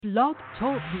Blog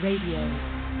Talk Radio.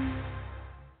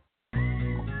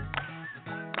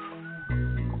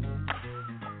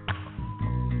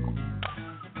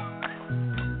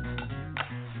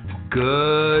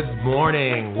 Good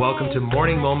morning. Welcome to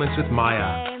Morning Moments with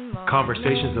Maya.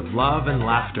 Conversations of love and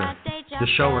laughter. The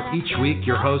show where each week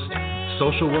your host,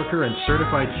 social worker and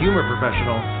certified humor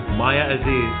professional, Maya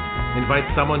Aziz, invites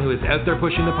someone who is out there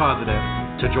pushing the positive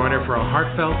to join her for a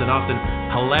heartfelt and often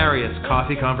hilarious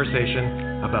coffee conversation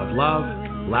about love,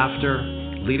 laughter,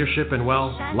 leadership, and, well,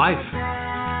 life.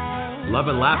 Love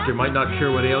and laughter might not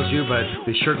cure what ails you, but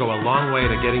they sure go a long way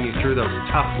to getting you through those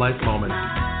tough life moments.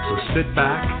 So sit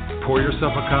back, pour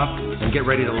yourself a cup, and get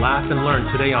ready to laugh and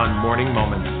learn today on Morning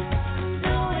Moments.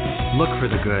 Look for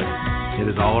the good.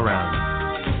 It is all around.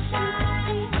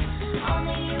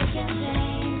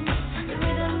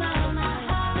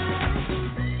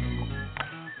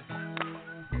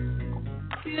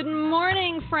 Good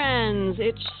morning, friends.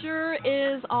 It sure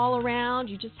is all around.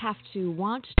 You just have to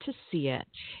want to see it.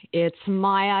 It's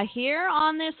Maya here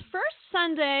on this first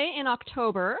Sunday in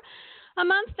October, a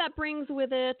month that brings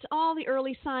with it all the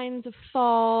early signs of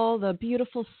fall, the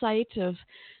beautiful sight of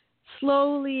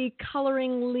slowly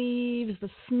coloring leaves, the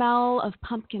smell of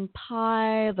pumpkin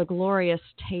pie, the glorious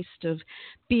taste of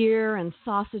beer and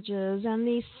sausages, and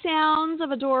the sounds of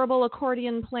adorable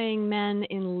accordion-playing men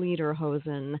in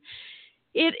lederhosen.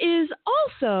 It is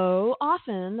also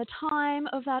often the time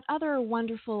of that other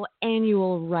wonderful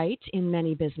annual rite in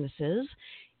many businesses.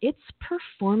 It's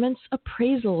performance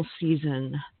appraisal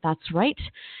season. That's right.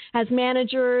 As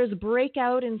managers break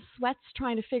out in sweats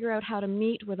trying to figure out how to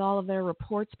meet with all of their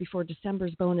reports before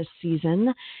December's bonus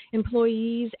season,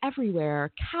 employees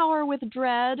everywhere cower with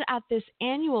dread at this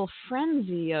annual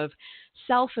frenzy of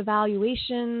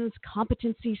self-evaluations,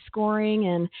 competency scoring,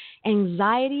 and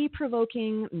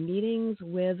anxiety-provoking meetings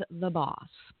with the boss.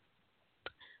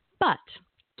 But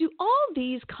do all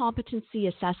these competency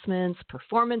assessments,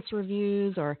 performance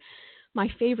reviews, or my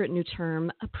favorite new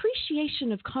term,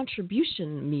 appreciation of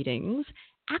contribution meetings,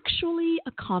 actually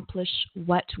accomplish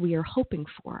what we are hoping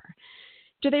for?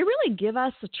 Do they really give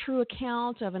us a true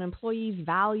account of an employee's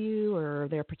value or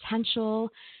their potential?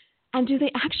 And do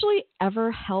they actually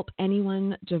ever help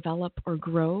anyone develop or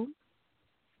grow?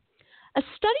 A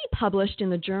study published in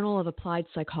the Journal of Applied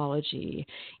Psychology,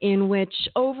 in which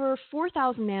over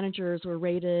 4,000 managers were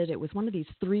rated. It was one of these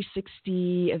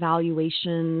 360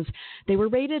 evaluations. They were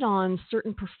rated on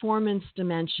certain performance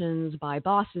dimensions by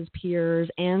bosses, peers,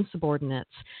 and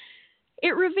subordinates.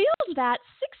 It revealed that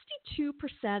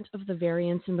 62% of the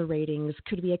variance in the ratings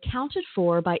could be accounted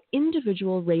for by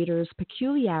individual raters'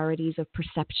 peculiarities of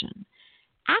perception.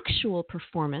 Actual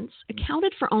performance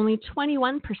accounted for only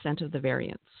 21% of the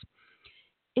variance.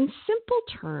 In simple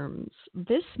terms,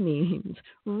 this means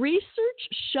research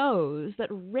shows that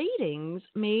ratings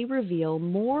may reveal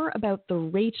more about the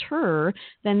rater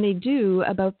than they do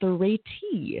about the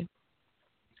ratee.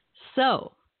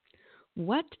 So,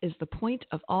 what is the point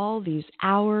of all these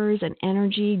hours and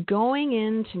energy going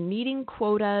into meeting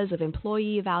quotas of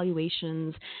employee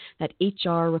evaluations that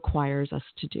HR requires us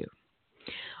to do?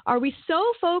 Are we so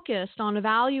focused on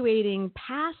evaluating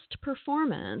past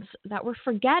performance that we're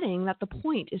forgetting that the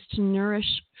point is to nourish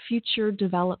future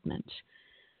development?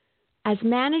 As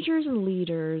managers and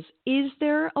leaders, is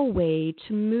there a way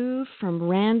to move from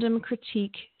random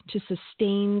critique to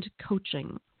sustained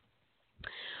coaching?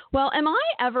 Well, am I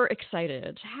ever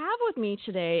excited to have with me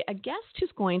today a guest who's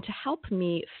going to help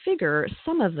me figure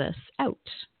some of this out.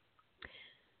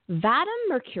 Vadim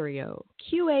Mercurio,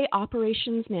 QA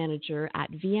Operations Manager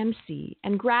at VMC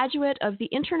and graduate of the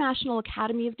International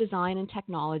Academy of Design and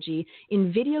Technology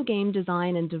in Video Game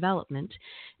Design and Development,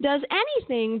 does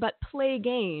anything but play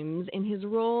games in his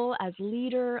role as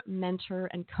leader, mentor,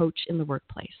 and coach in the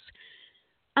workplace.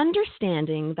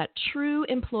 Understanding that true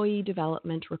employee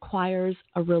development requires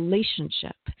a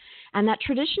relationship and that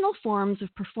traditional forms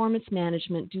of performance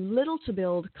management do little to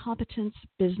build competence,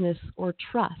 business, or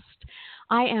trust,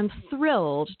 I am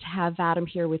thrilled to have Vadim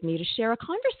here with me to share a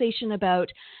conversation about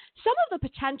some of the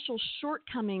potential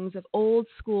shortcomings of old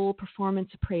school performance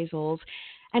appraisals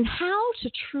and how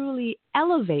to truly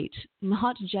elevate,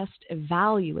 not just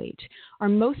evaluate, our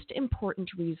most important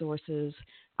resources,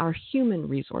 our human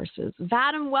resources.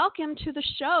 Vadim, welcome to the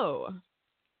show.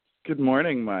 Good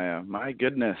morning, Maya. My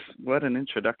goodness, what an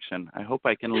introduction. I hope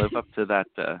I can live up to that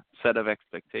set of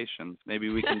expectations. Maybe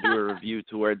we can do a review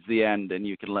towards the end and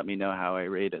you can let me know how I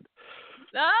rated.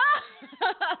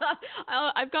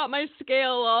 I've got my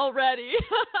scale already.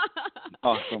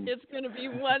 Awesome. It's going to be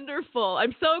wonderful.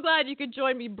 I'm so glad you could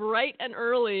join me bright and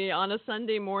early on a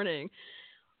Sunday morning.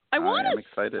 I want to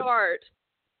start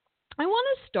I want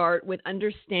to start with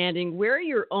understanding where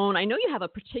your own, I know you have a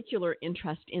particular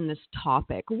interest in this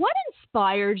topic. What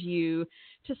inspired you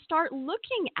to start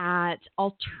looking at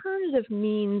alternative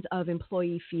means of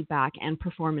employee feedback and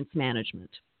performance management?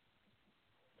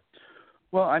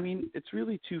 Well, I mean, it's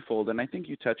really twofold, and I think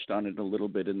you touched on it a little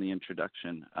bit in the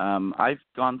introduction. I've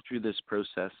gone through this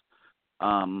process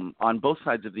on both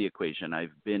sides of the equation.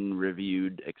 I've been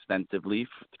reviewed extensively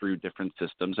through different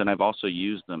systems, and I've also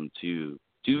used them to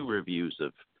do reviews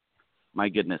of, my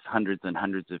goodness, hundreds and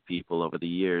hundreds of people over the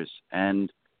years.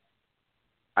 And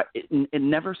it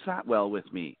never sat well with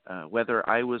me, whether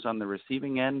I was on the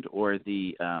receiving end or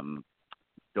the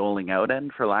doling out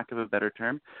end, for lack of a better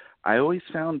term. I always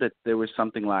found that there was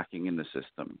something lacking in the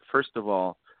system. First of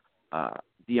all,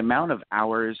 the amount of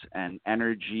hours and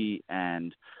energy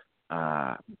and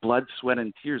blood, sweat,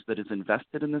 and tears that is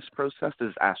invested in this process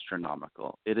is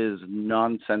astronomical. It is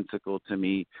nonsensical to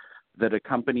me that a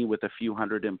company with a few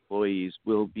hundred employees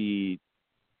will be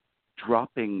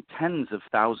dropping tens of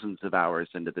thousands of hours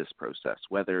into this process,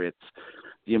 whether it's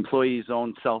the employee's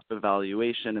own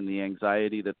self-evaluation and the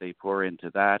anxiety that they pour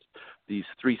into that, these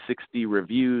 360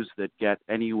 reviews that get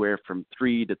anywhere from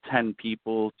 3 to 10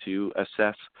 people to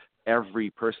assess every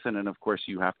person, and of course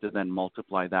you have to then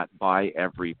multiply that by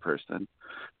every person.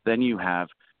 Then you have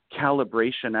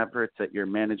calibration efforts at your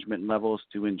management levels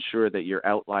to ensure that your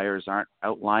outliers aren't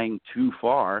outlying too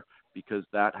far, because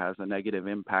that has a negative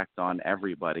impact on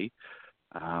everybody,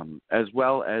 as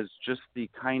well as just the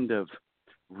kind of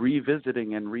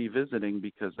revisiting,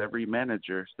 because every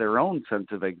manager's their own sense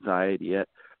of anxiety at,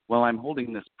 well, I'm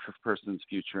holding this person's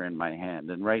future in my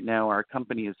hand. And right now our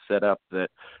company is set up that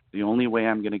the only way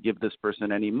I'm going to give this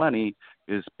person any money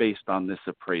is based on this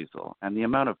appraisal. And the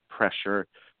amount of pressure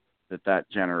that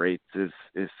generates is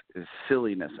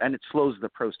silliness, and it slows the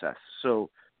process. So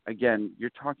again,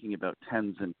 you're talking about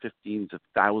tens and 15s of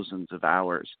thousands of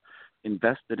hours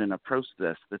invested in a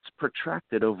process that's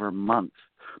protracted over months.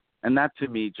 And that to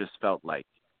me just felt like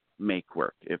make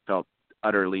work. It felt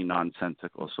utterly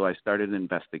nonsensical. So I started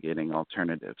investigating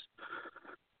alternatives.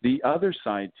 The other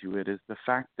side to it is the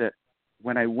fact that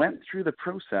when I went through the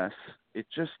process, it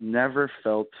just never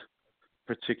felt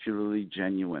particularly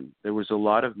genuine. There was a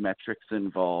lot of metrics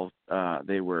involved.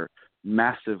 They were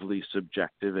massively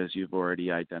subjective, as you've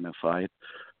already identified.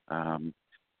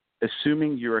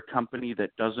 Assuming you're a company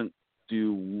that doesn't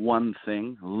do one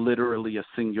thing, literally a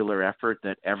singular effort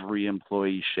that every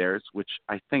employee shares, which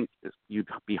I think you'd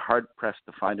be hard-pressed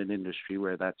to find an industry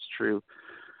where that's true.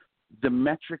 The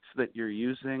metrics that you're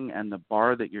using and the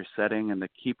bar that you're setting and the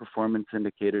key performance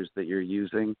indicators that you're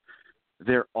using,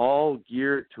 they're all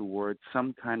geared towards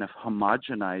some kind of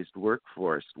homogenized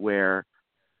workforce where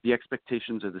the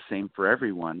expectations are the same for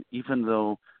everyone, even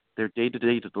though their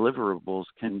day-to-day deliverables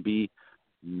can be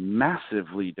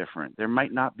massively different. There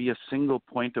might not be a single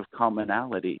point of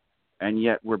commonality, and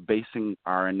yet we're basing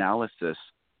our analysis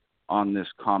on this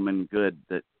common good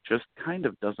that just kind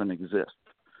of doesn't exist.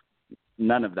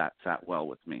 None of that sat well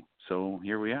with me. So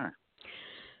here we are.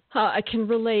 I can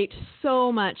relate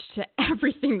so much to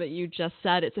everything that you just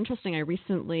said. It's interesting. I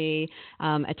recently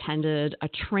attended a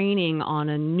training on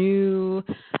a new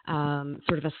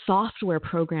sort of a software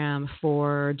program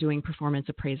for doing performance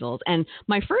appraisals. And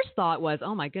my first thought was,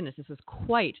 oh my goodness, this is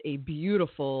quite a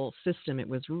beautiful system. It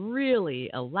was really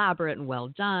elaborate and well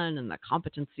done, and the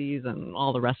competencies and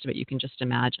all the rest of it you can just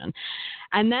imagine.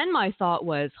 And then my thought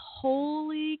was,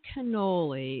 holy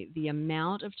cannoli, the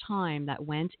amount of time that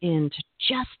went into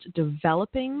just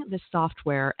developing the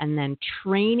software and then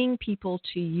training people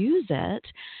to use it.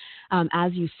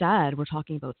 As you said, we're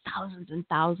talking about thousands and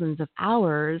thousands of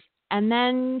hours. And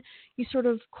then you sort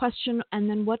of question, and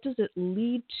then what does it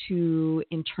lead to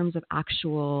in terms of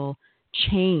actual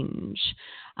change?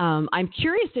 I'm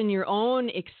curious, in your own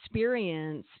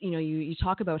experience, you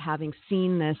talk about having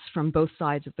seen this from both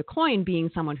sides of the coin, being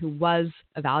someone who was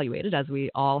evaluated, as we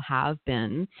all have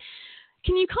been.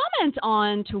 Can you comment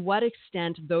on to what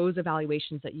extent those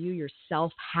evaluations that you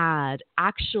yourself had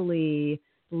actually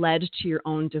led to your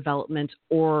own development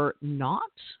or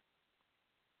not?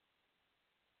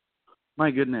 My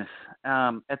goodness.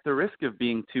 At the risk of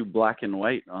being too black and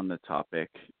white on the topic,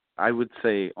 I would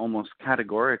say almost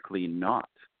categorically not.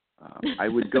 I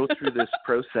would go through this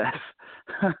process.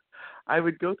 I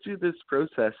would go through this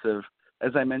process of,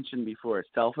 as I mentioned before,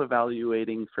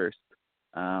 self-evaluating first,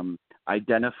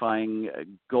 identifying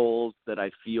goals that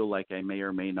I feel like I may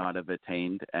or may not have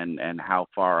attained, and how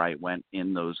far I went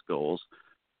in those goals.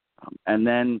 And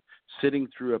then sitting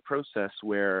through a process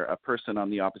where a person on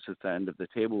the opposite end of the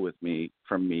table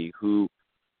from me who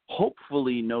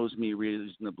hopefully knows me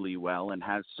reasonably well and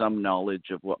has some knowledge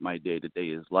of what my day-to-day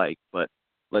is like. But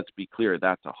let's be clear,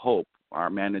 that's a hope. Our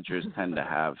managers tend to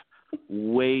have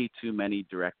way too many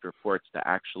direct reports to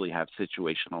actually have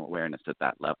situational awareness at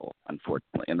that level,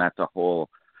 unfortunately. And that's a whole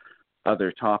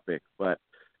other topic. But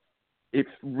it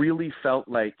really felt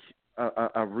like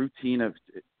a routine of,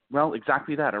 well,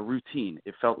 exactly that, a routine.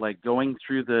 It felt like jumping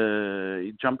through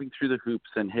the hoops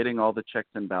and hitting all the checks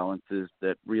and balances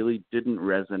that really didn't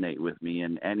resonate with me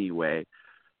in any way.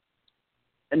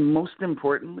 And most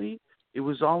importantly, it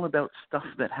was all about stuff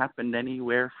that happened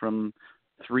anywhere from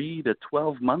 3 to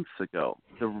 12 months ago.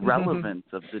 The relevance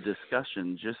of the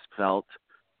discussion just felt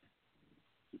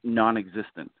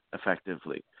non-existent,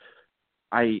 effectively.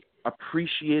 I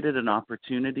appreciated an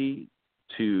opportunity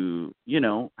to,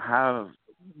 have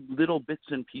little bits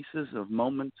and pieces of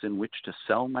moments in which to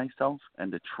sell myself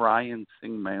and to try and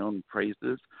sing my own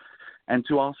praises, and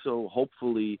to also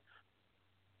hopefully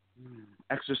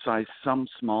exercise some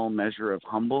small measure of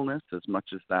humbleness, as much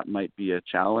as that might be a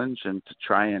challenge, and to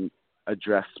try and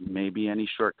address maybe any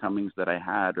shortcomings that I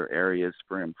had or areas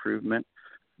for improvement.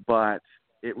 But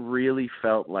it really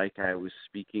felt like I was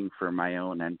speaking for my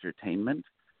own entertainment,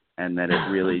 and that it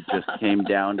really just came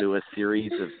down to a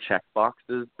series of check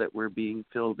boxes that were being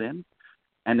filled in.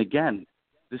 And again,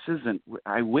 this isn't,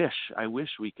 I wish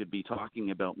we could be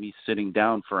talking about me sitting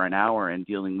down for an hour and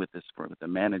dealing with this with the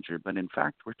manager. But in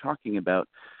fact, we're talking about,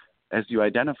 as you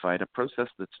identified, a process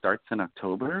that starts in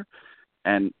October,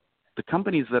 and the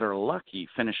companies that are lucky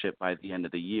finish it by the end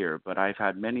of the year. But I've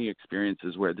had many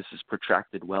experiences where this is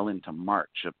protracted well into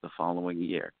March of the following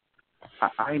year.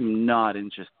 I'm not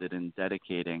interested in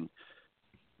dedicating,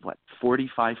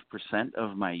 45%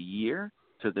 of my year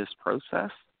to this process.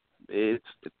 It's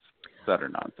utter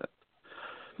nonsense.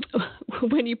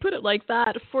 When you put it like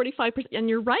that, 45%, and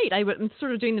you're right, I'm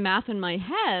sort of doing the math in my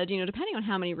head, depending on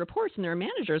how many reports, and there are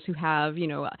managers who have,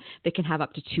 they can have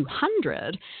up to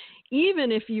 200.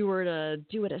 Even if you were to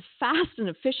do it as fast and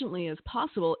efficiently as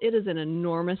possible, it is an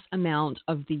enormous amount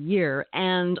of the year.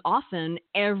 And often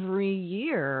every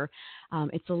year,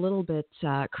 it's a little bit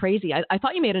crazy. I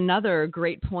thought you made another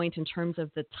great point in terms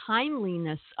of the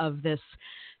timeliness of this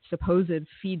supposed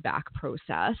feedback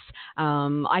process.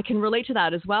 I can relate to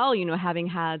that as well, having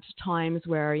had times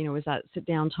where, is that sit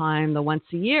down time, the once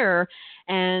a year,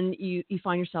 and you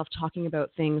find yourself talking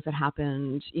about things that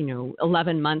happened,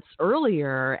 11 months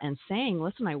earlier and saying,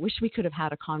 listen, I wish we could have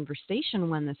had a conversation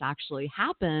when this actually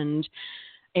happened.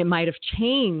 It might have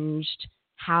changed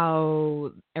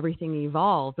how everything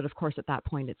evolved, but of course at that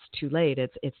point it's too late.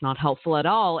 It's not helpful at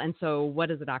all. And so what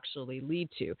does it actually lead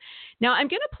to? Now I'm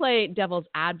going to play devil's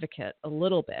advocate a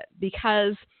little bit,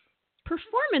 because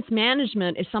performance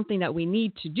management is something that we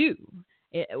need to do.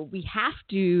 We have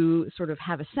to sort of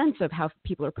have a sense of how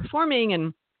people are performing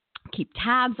and keep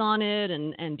tabs on it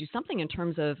and do something in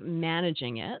terms of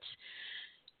managing it.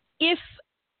 If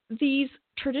these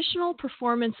traditional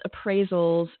performance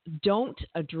appraisals don't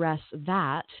address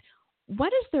that, what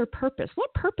is their purpose?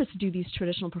 What purpose do these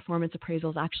traditional performance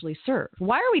appraisals actually serve?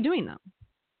 Why are we doing them?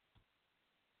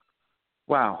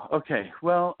 Wow. Okay.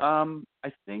 Well,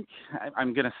 I think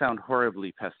I'm going to sound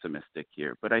horribly pessimistic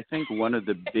here, but I think one of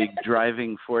the big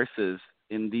driving forces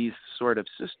in these sort of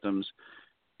systems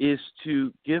is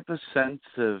to give a sense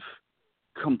of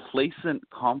complacent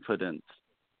confidence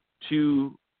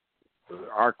to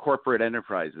our corporate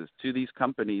enterprises, to these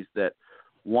companies that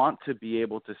want to be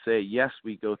able to say, yes,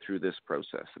 we go through this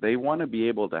process. They want to be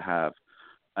able to have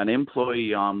an employee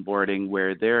onboarding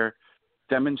where they're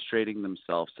demonstrating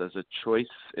themselves as a choice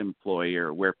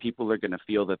employer, where people are going to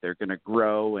feel that they're going to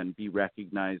grow and be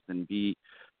recognized and be,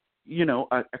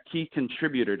 a key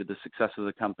contributor to the success of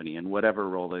the company in whatever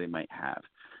role they might have.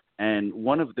 And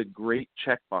one of the great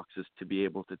check boxes to be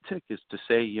able to tick is to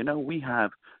say, we have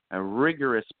a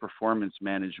rigorous performance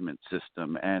management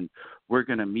system, and we're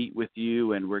going to meet with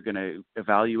you and we're going to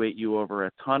evaluate you over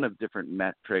a ton of different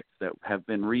metrics that have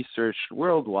been researched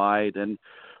worldwide, and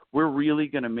we're really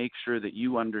going to make sure that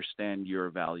you understand your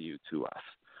value to us.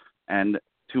 And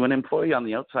to an employee on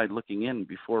the outside looking in,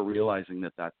 before realizing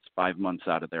that that's 5 months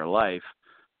out of their life,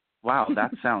 wow,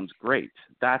 that sounds great.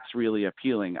 That's really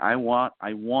appealing. I want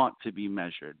to be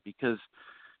measured, because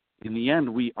in the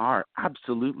end, we are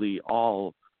absolutely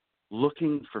all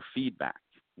looking for feedback.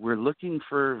 We're looking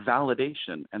for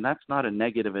validation, and that's not a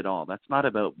negative at all. That's not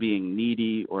about being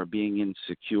needy or being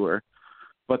insecure.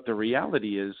 But the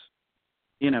reality is,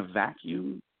 in a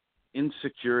vacuum,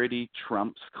 insecurity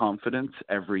trumps confidence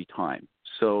every time.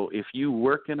 So if you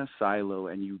work in a silo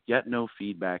and you get no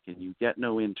feedback and you get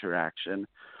no interaction,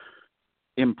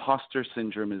 imposter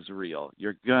syndrome is real.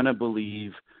 You're going to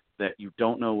believe that you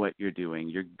don't know what you're doing.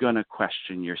 You're going to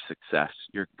question your success.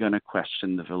 You're going to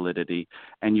question the validity,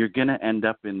 and you're going to end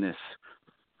up in this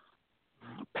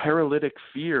paralytic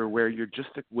fear where you're just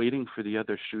waiting for the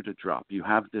other shoe to drop. You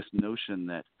have this notion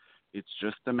that it's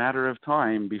just a matter of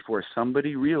time before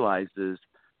somebody realizes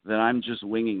that I'm just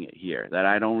winging it here, that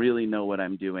I don't really know what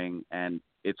I'm doing, and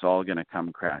it's all going to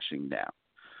come crashing down.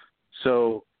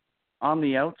 So on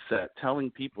the outset, telling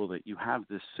people that you have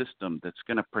this system that's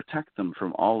going to protect them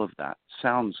from all of that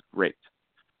sounds great.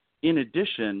 In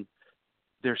addition,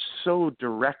 they're so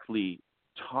directly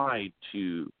tied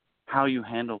to how you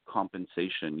handle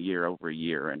compensation year over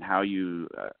year and how you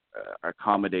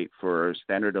accommodate for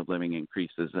standard of living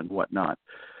increases and whatnot.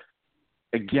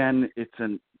 Again, it's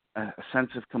a sense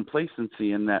of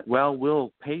complacency in that, well,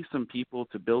 we'll pay some people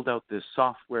to build out this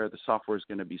software. The software is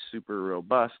going to be super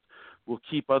robust. We'll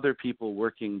keep other people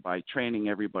working by training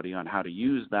everybody on how to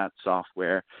use that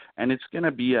software. And it's going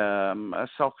to be a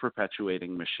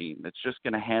self-perpetuating machine that's just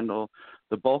going to handle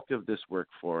the bulk of this work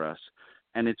for us.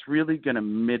 And it's really going to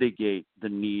mitigate the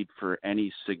need for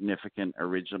any significant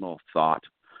original thought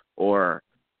or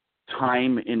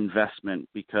time investment,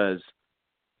 because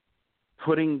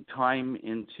putting time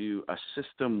into a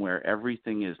system where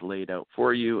everything is laid out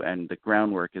for you and the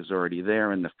groundwork is already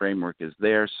there and the framework is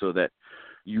there so that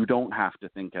you don't have to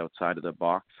think outside of the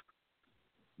box,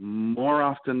 more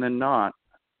often than not,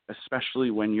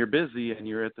 especially when you're busy and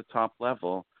you're at the top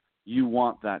level, you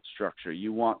want that structure.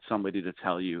 You want somebody to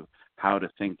tell you how to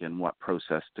think and what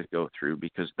process to go through,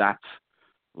 because that's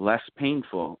less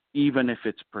painful, even if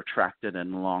it's protracted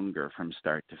and longer from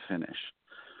start to finish.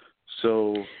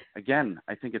 So, again,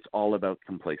 I think it's all about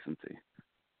complacency.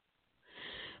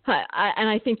 And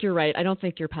I think you're right. I don't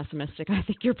think you're pessimistic. I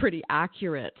think you're pretty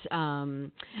accurate.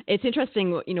 It's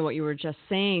interesting, what you were just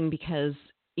saying, because,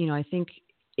 I think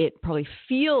it probably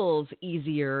feels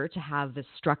easier to have this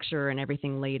structure and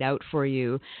everything laid out for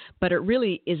you, but it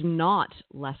really is not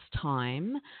less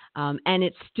time. And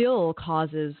it still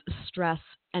causes stress,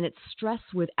 and it's stress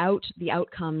without the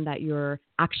outcome that you're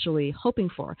actually hoping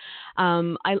for.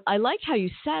 I liked how you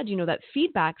said, that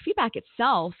feedback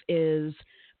itself is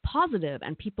positive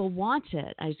and people want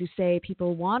it. As you say,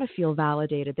 people want to feel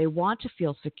validated. They want to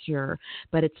feel secure,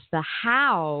 but it's the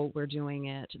how we're doing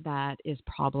it that is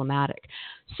problematic.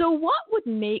 So what would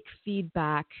make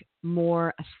feedback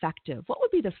more effective? What would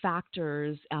be the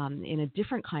factors in a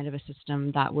different kind of a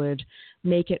system that would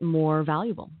make it more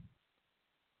valuable?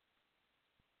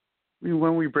 I mean,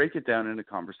 when we break it down in a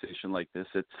conversation like this,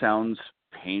 it sounds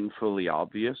painfully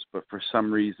obvious, but for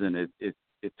some reason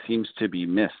it seems to be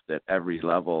missed at every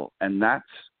level, and that's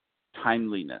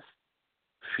timeliness.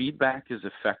 Feedback is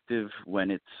effective when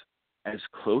it's as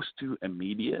close to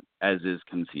immediate as is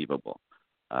conceivable.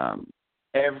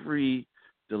 Every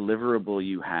deliverable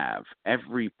you have,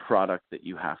 every product that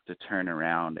you have to turn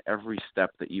around, every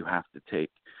step that you have to take,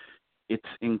 it's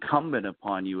incumbent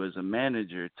upon you as a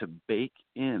manager to bake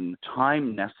in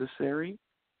time necessary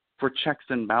for checks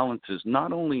and balances,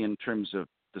 not only in terms of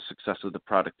the success of the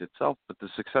product itself, but the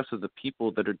success of the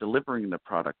people that are delivering the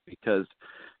product, because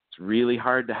it's really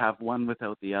hard to have one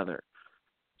without the other.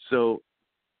 So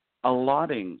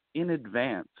allotting in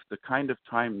advance the kind of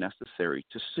time necessary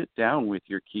to sit down with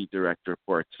your key direct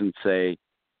reports and say,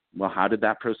 well, how did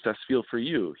that process feel for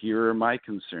you? Here are my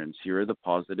concerns. Here are the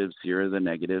positives. Here are the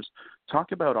negatives.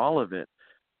 Talk about all of it.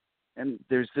 And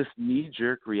there's this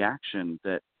knee-jerk reaction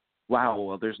that, wow,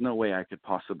 well, there's no way I could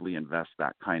possibly invest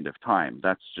that kind of time.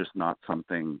 That's just not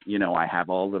something, I have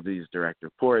all of these direct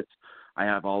reports. I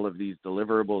have all of these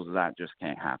deliverables. That just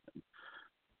can't happen.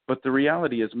 But the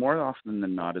reality is, more often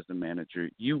than not, as a manager,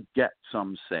 you get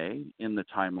some say in the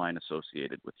timeline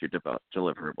associated with your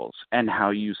deliverables and how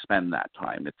you spend that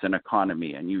time. It's an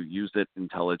economy, and you use it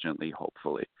intelligently,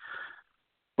 hopefully.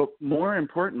 But more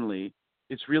importantly,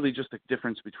 it's really just a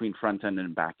difference between front-end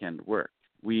and back-end work.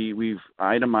 We've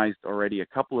itemized already a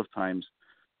couple of times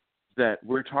that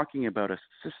we're talking about a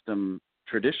system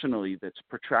traditionally that's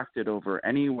protracted over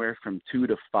anywhere from 2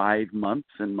 to 5 months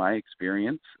in my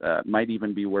experience. Might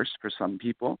even be worse for some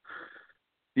people.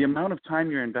 The amount of time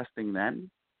you're investing then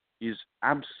is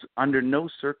under no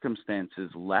circumstances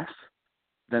less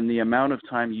than the amount of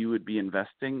time you would be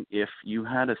investing if you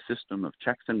had a system of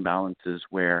checks and balances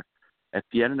where at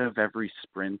the end of every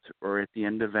sprint or at the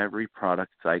end of every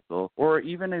product cycle, or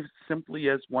even as simply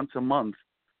as once a month,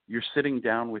 you're sitting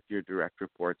down with your direct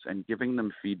reports and giving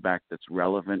them feedback that's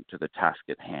relevant to the task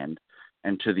at hand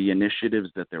and to the initiatives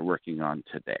that they're working on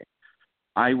today.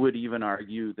 I would even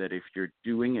argue that if you're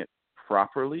doing it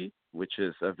properly, which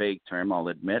is a vague term, I'll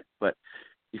admit, but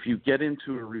if you get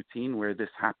into a routine where this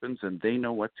happens and they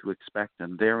know what to expect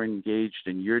and they're engaged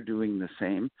and you're doing the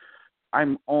same,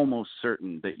 I'm almost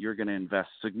certain that you're going to invest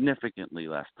significantly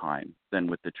less time than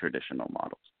with the traditional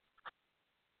models.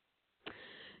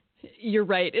 You're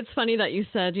right. It's funny that you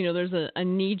said, there's a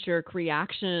knee-jerk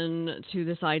reaction to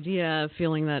this idea of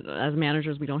feeling that as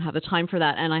managers we don't have the time for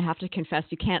that. And I have to confess,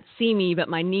 you can't see me, but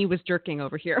my knee was jerking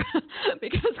over here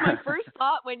because my first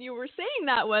thought when you were saying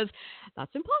that was,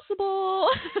 that's impossible.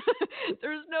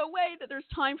 There's no way that there's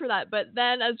time for that. But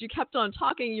then as you kept on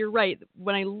talking, you're right.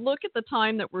 When I look at the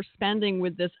time that we're spending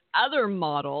with this other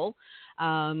model,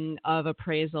 of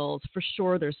appraisals, for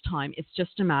sure there's time. It's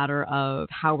just a matter of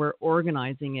how we're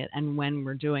organizing it and when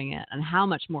we're doing it and how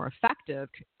much more effective,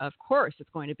 of course,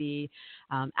 it's going to be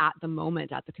at the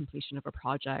moment, at the completion of a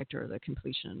project or the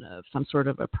completion of some sort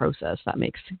of a process. That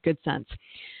makes good sense.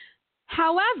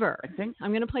 However,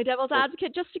 I'm going to play devil's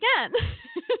advocate just again.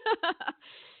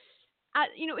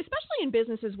 Especially in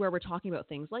businesses where we're talking about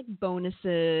things like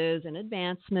bonuses and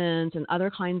advancements and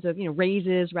other kinds of,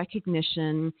 raises,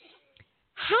 recognition.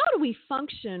 How do we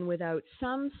function without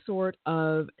some sort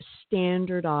of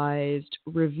standardized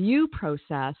review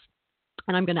process?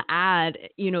 And I'm going to add,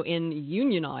 in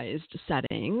unionized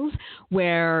settings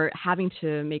where having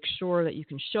to make sure that you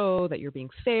can show that you're being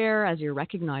fair as you're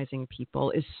recognizing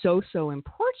people is so, so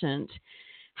important.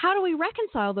 How do we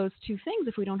reconcile those two things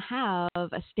if we don't have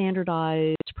a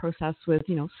standardized process with,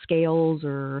 scales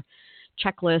or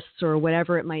checklists or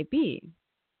whatever it might be?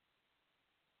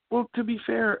 Well, to be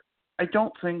fair, I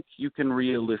don't think you can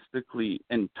realistically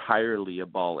entirely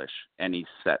abolish any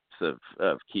sets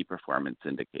of key performance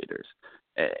indicators.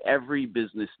 Every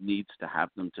business needs to have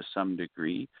them to some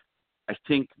degree. I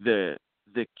think the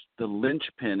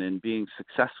linchpin in being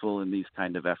successful in these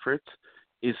kind of efforts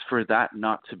is for that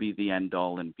not to be the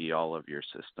end-all and be-all of your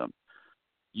system.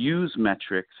 Use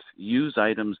metrics, use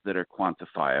items that are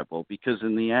quantifiable, because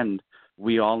in the end,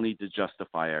 we all need to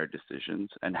justify our decisions,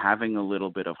 and having a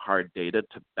little bit of hard data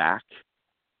to back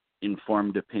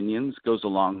informed opinions goes a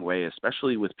long way,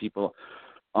 especially with people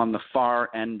on the far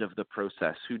end of the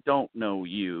process who don't know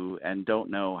you and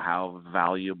don't know how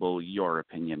valuable your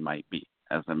opinion might be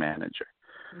as a manager.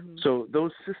 Mm-hmm. So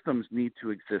those systems need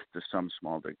to exist to some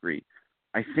small degree.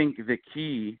 I think the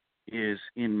key is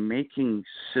in making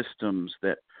systems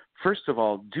that, first of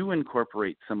all, do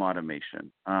incorporate some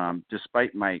automation.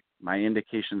 Despite my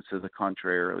indications to the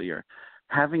contrary earlier,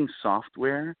 having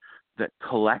software that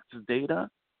collects data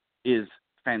is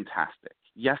fantastic.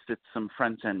 Yes, it's some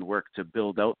front-end work to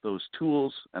build out those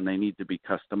tools, and they need to be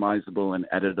customizable and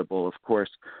editable, of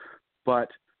course. But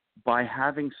by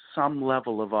having some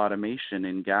level of automation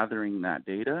in gathering that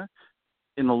data,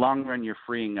 in the long run, you're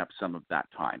freeing up some of that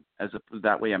time.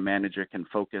 That way a manager can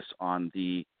focus on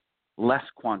the less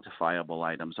quantifiable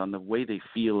items, on the way they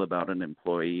feel about an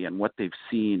employee and what they've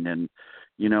seen, and,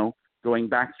 going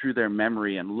back through their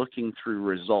memory and looking through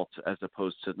results as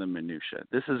opposed to the minutia.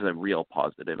 This is a real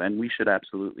positive, and we should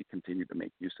absolutely continue to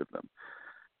make use of them.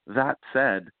 That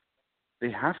said,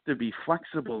 they have to be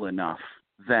flexible enough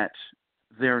that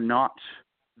they're not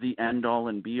the end-all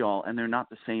and be-all, and they're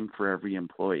not the same for every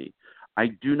employee. I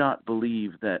do not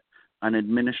believe that an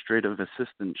administrative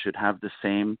assistant should have the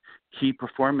same key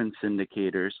performance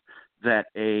indicators that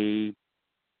a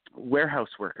warehouse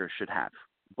worker should have,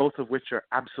 both of which are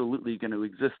absolutely going to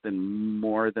exist in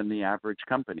more than the average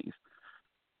companies.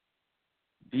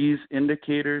 These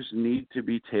indicators need to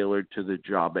be tailored to the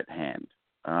job at hand.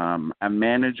 A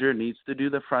manager needs to do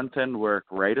the front-end work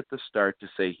right at the start to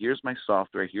say, here's my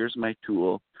software, here's my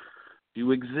tool.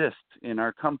 Do exist in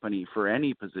our company for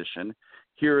any position.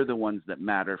 Here are the ones that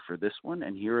matter for this one,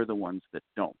 and here are the ones that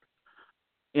don't.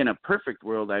 In a perfect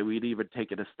world, I would even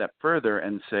take it a step further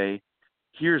and say,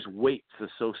 here's weights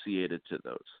associated to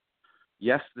those.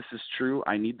 Yes, this is true.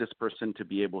 I need this person to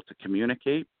be able to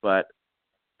communicate, but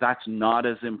that's not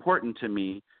as important to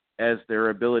me as their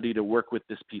ability to work with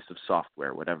this piece of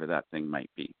software, whatever that thing might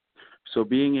be. So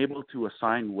being able to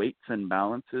assign weights and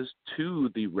balances to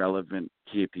the relevant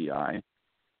KPI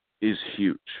is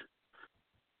huge.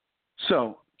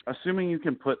 So assuming you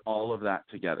can put all of that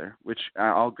together, which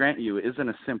I'll grant you isn't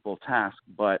a simple task,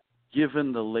 but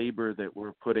given the labor that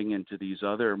we're putting into these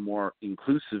other more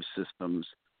inclusive systems,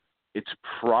 it's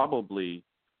probably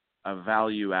a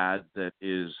value add that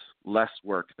is less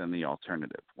work than the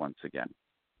alternative, once again.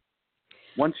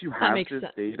 Once you have this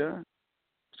data,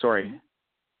 sorry.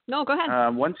 No, go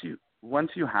ahead. Once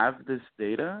you have this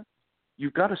data,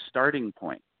 you've got a starting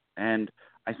point. And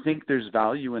I think there's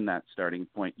value in that starting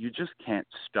point. You just can't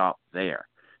stop there.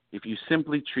 If you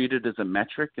simply treat it as a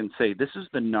metric and say, this is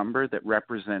the number that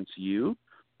represents you,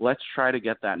 let's try to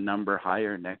get that number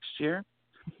higher next year,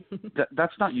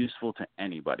 that's not useful to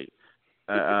anybody,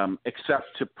 except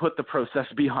to put the process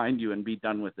behind you and be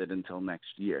done with it until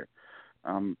next year.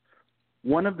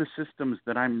 One of the systems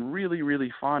that I'm really,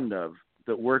 really fond of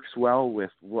that works well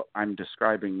with what I'm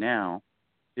describing now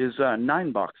is a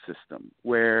 9-box system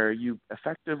where you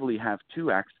effectively have 2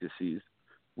 axes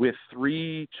with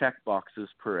 3 check boxes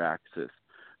per axis.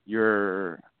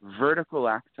 Your vertical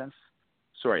axis,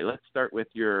 let's start with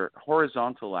your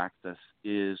horizontal axis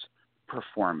is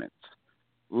performance.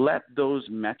 Let those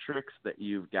metrics that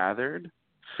you've gathered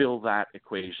fill that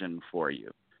equation for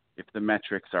you. If the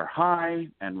metrics are high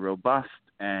and robust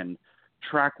and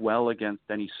track well against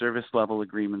any service level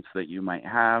agreements that you might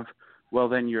have, well,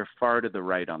 then you're far to the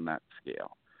right on that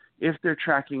scale. If they're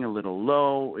tracking a little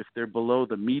low, if they're below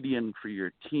the median for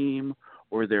your team,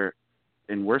 or they're,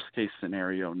 in worst case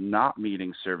scenario, not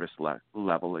meeting service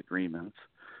level agreements,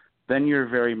 then you're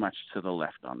very much to the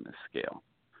left on this scale.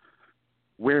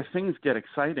 Where things get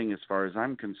exciting, as far as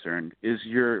I'm concerned, is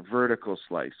your vertical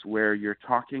slice, where you're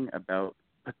talking about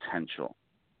potential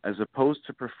as opposed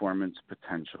to performance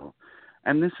potential.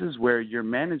 And this is where your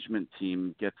management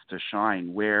team gets to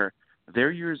shine, where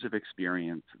their years of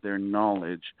experience, their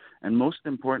knowledge, and most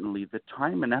importantly, the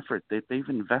time and effort that they've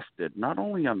invested, not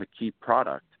only on the key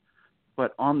product,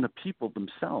 but on the people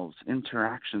themselves,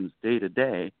 interactions day to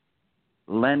day,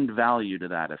 lend value to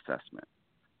that assessment.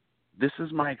 This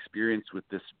is my experience with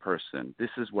this person. This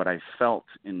is what I felt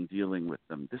in dealing with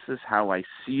them. This is how I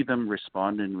see them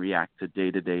respond and react to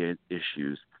day-to-day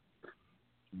issues.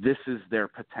 This is their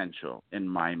potential in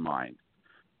my mind.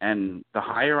 And the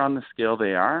higher on the scale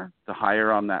they are, the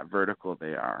higher on that vertical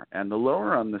they are. And the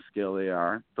lower on the scale they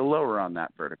are, the lower on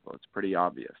that vertical. It's pretty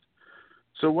obvious.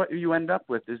 So what you end up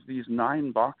with is these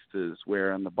 9 boxes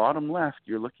where on the bottom left,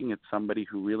 you're looking at somebody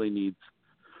who really needs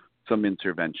some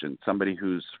intervention, somebody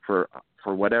who's, for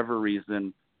whatever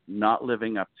reason, not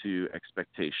living up to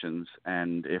expectations.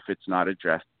 And if it's not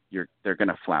addressed, they're going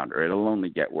to flounder. It'll only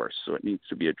get worse. So it needs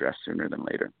to be addressed sooner than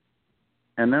later.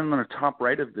 And then on the top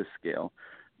right of this scale,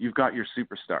 you've got your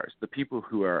superstars, the people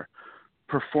who are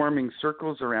performing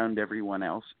circles around everyone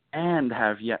else and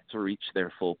have yet to reach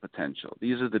their full potential.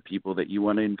 These are the people that you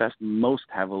want to invest most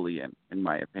heavily in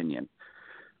my opinion.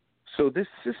 So this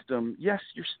system, yes,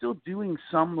 you're still doing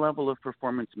some level of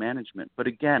performance management, but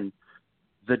again,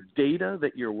 the data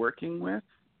that you're working with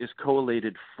is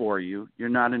collated for you. You're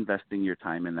not investing your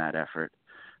time in that effort.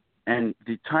 And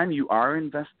the time you are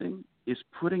investing is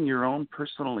putting your own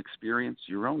personal experience,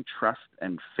 your own trust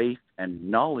and faith and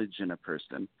knowledge in a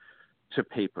person to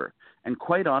paper. And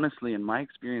quite honestly, in my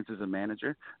experience as a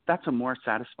manager, that's a more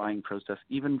satisfying process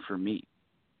even for me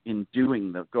in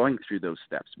going through those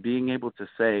steps, being able to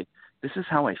say, this is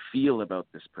how I feel about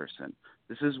this person.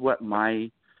 This is what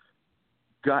my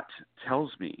gut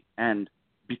tells me. And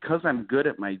because I'm good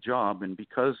at my job and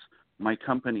because my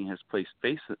company has placed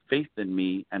faith in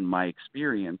me and my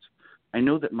experience, I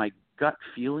know that my gut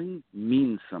feeling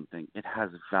means something. It has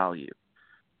value.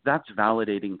 That's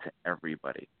validating to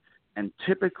everybody. And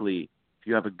typically, if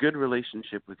you have a good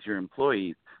relationship with your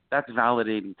employees, that's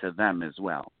validating to them as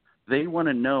well. They want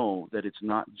to know that it's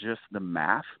not just the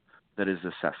math that is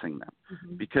assessing them.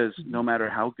 Mm-hmm. Because no matter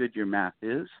how good your math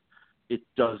is, it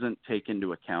doesn't take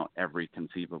into account every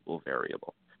conceivable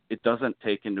variable. It doesn't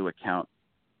take into account,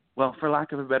 well, for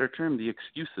lack of a better term, the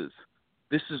excuses.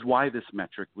 This is why this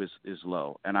metric is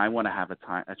low, and I want to have a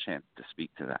chance to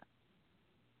speak to that.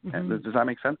 Mm-hmm. Does that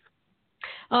make sense?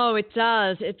 Oh, it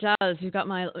does. It does.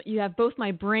 You have both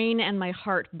my brain and my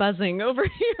heart buzzing over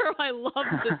here. I love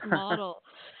this model.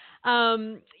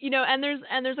 And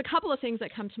there's a couple of things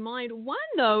that come to mind. One,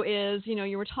 though, is,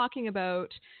 you were talking about,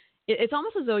 it's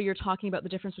almost as though you're talking about the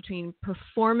difference between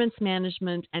performance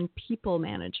management and people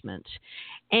management.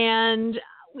 And,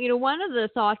 one of the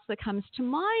thoughts that comes to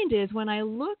mind is when I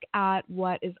look at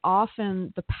what is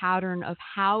often the pattern of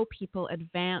how people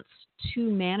advance to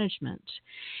management,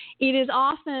 it is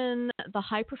often the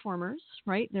high performers,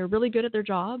 right? They're really good at their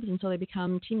jobs, and so they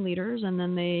become team leaders, and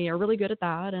then they are really good at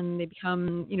that, and they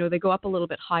become, they go up a little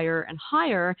bit higher and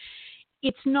higher.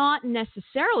 It's not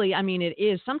necessarily, it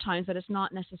is sometimes, but it's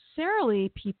not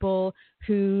necessarily people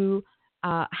who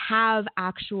have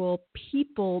actual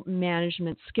people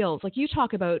management skills. Like you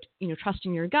talk about,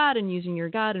 trusting your gut and using your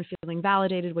gut and feeling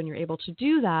validated when you're able to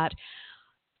do that.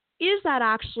 Is that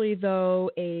actually,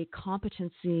 though, a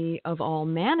competency of all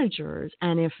managers?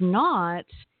 And if not,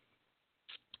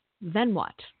 then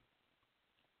what?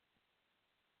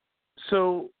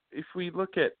 So if we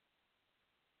look at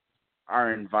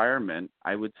our environment,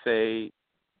 I would say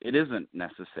it isn't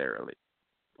necessarily.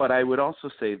 But I would also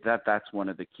say that that's one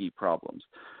of the key problems.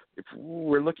 If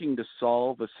we're looking to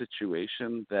solve a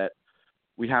situation, that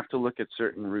we have to look at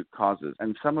certain root causes.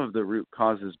 And some of the root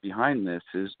causes behind this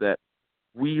is that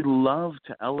we love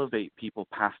to elevate people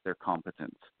past their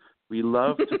competence. We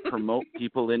love to promote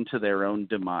people into their own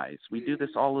demise. We do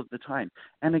this all of the time.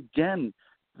 And again,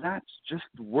 that's just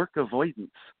work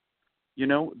avoidance. You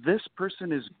know, this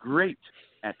person is great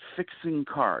at fixing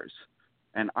cars,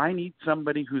 and I need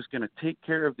somebody who's going to take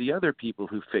care of the other people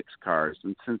who fix cars.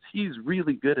 And since he's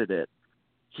really good at it,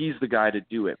 he's the guy to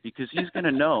do it, because he's going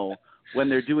to know when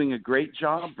they're doing a great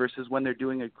job versus when they're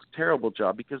doing a terrible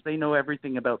job, because they know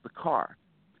everything about the car.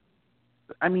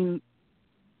 I mean,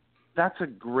 that's a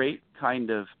great kind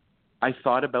of, I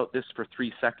thought about this for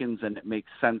 3 seconds and it makes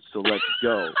sense, so let's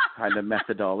go kind of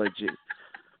methodology.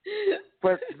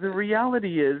 But the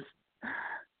reality is,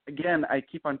 again, I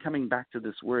keep on coming back to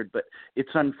this word, but it's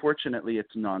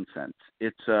nonsense.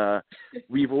 It's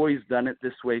we've always done it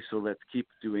this way, so let's keep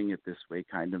doing it this way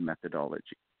kind of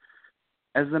methodology.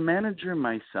 As a manager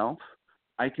myself,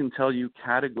 I can tell you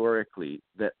categorically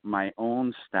that my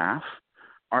own staff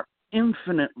are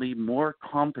infinitely more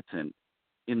competent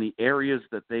in the areas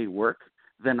that they work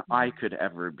than I could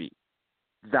ever be.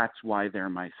 That's why they're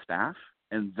my staff,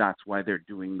 and that's why they're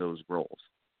doing those roles.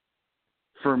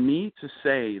 For me to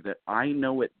say that I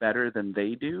know it better than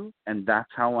they do, and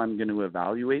that's how I'm going to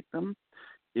evaluate them,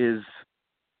 is,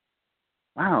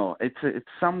 wow, it's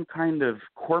some kind of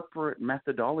corporate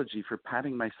methodology for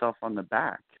patting myself on the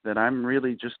back that I'm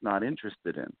really just not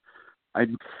interested in.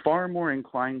 I'm far more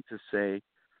inclined to say,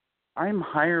 I'm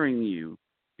hiring you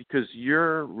because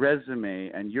your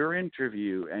resume and your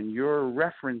interview and your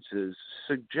references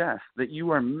suggest that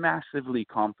you are massively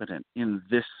competent in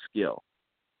this skill.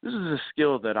 This is a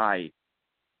skill that I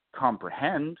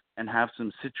comprehend and have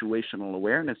some situational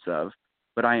awareness of,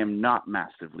 but I am not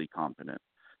massively competent.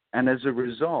 And as a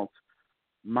result,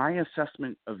 my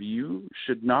assessment of you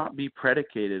should not be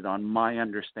predicated on my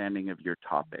understanding of your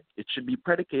topic. It should be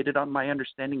predicated on my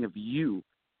understanding of you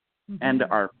and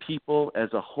our people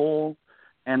as a whole,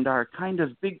 and our kind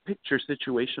of big picture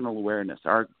situational awareness,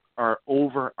 our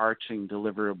overarching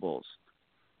deliverables.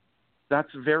 That's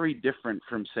very different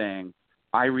from saying,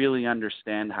 I really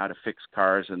understand how to fix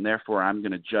cars, and therefore I'm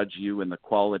going to judge you in the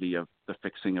quality of the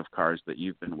fixing of cars that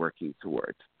you've been working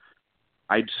towards.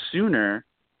 I'd sooner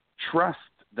trust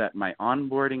that my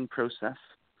onboarding process,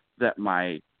 that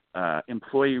my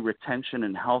employee retention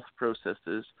and health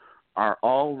processes are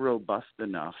all robust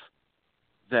enough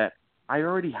that I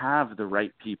already have the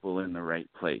right people in the right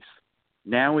place.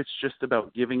 Now it's just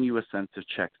about giving you a sense of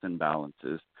checks and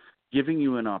balances, giving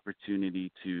you an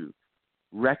opportunity to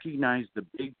recognize the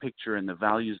big picture and the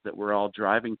values that we're all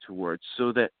driving towards,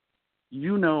 so that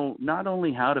you know not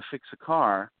only how to fix a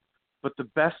car, but the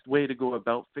best way to go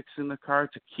about fixing the car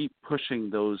to keep pushing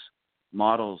those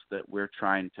models that we're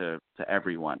trying to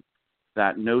everyone.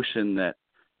 That notion that,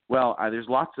 well, there's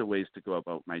lots of ways to go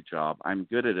about my job. I'm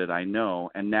good at it, I know,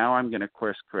 and now I'm going to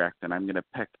course correct and I'm going to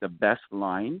pick the best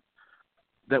line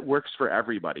that works for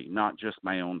everybody, not just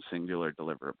my own singular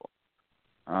deliverable.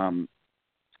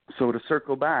 So to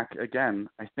circle back, again,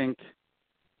 I think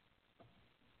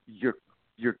your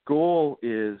goal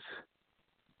is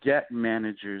get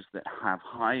managers that have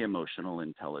high emotional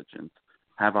intelligence,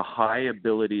 have a high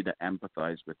ability to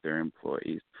empathize with their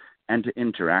employees and to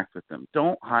interact with them.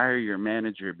 Don't hire your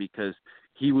manager because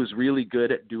he was really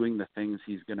good at doing the things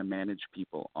he's going to manage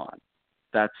people on.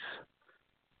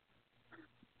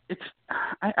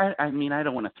 I mean, I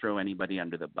don't want to throw anybody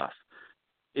under the bus.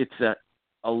 It's a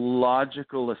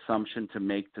logical assumption to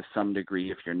make to some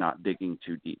degree if you're not digging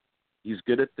too deep. He's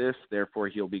good at this, therefore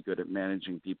he'll be good at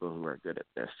managing people who are good at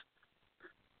this.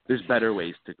 There's better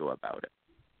ways to go about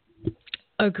it.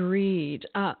 Agreed.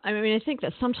 I mean, I think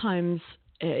that sometimes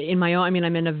in my own, I mean,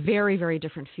 I'm in a very, very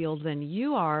different field than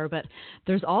you are, but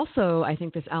there's also, I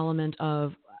think, this element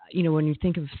of, you know, when you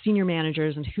think of senior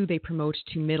managers and who they promote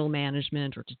to middle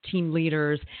management or to team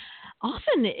leaders,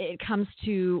 often it comes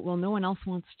to, well, no one else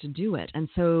wants to do it. And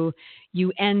so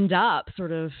you end up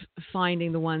sort of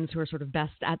finding the ones who are sort of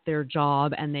best at their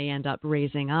job, and they end up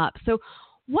raising up. So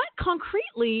what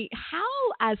concretely, how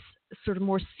as sort of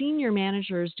more senior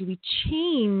managers do we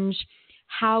change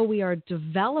how we are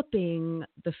developing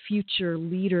the future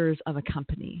leaders of a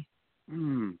company?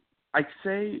 I'd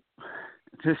say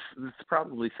this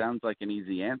probably sounds like an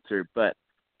easy answer, but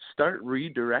start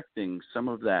redirecting some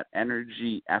of that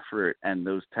energy, effort, and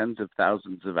those tens of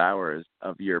thousands of hours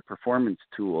of your performance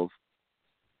tools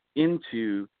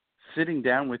into sitting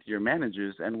down with your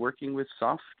managers and working with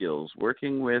soft skills,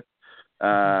 working with,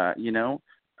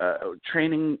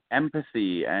 training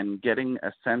empathy and getting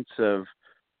a sense of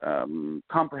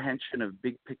comprehension of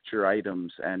big picture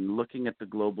items and looking at the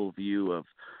global view of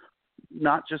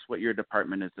not just what your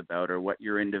department is about or what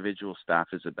your individual staff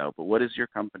is about, but what is your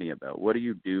company about? What do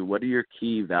you do? What are your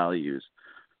key values?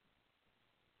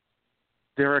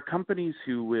 There are companies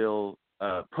who will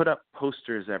put up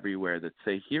posters everywhere that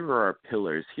say, here are our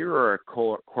pillars, here are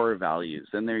our core values.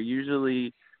 And they're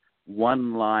usually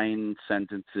one-line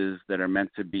sentences that are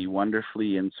meant to be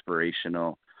wonderfully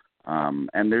inspirational.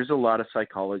 And there's a lot of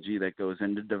psychology that goes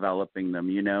into developing them.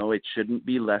 You know, it shouldn't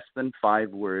be less than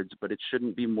 5 words, but it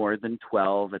shouldn't be more than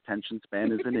 12. Attention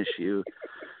span is an issue.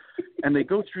 And they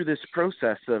go through this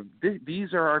process of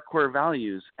these are our core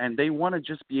values, and they want to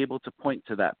just be able to point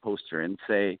to that poster and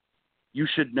say, you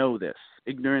should know this.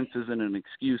 Ignorance isn't an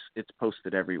excuse. It's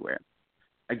posted everywhere.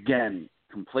 Again,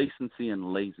 complacency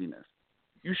and laziness.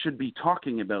 You should be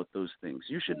talking about those things.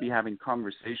 You should be having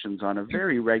conversations on a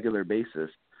very regular basis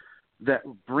that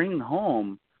bring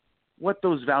home what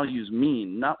those values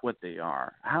mean, not what they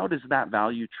are. How does that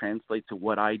value translate to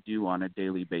what I do on a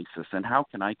daily basis, and how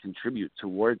can I contribute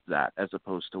towards that as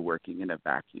opposed to working in a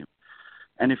vacuum?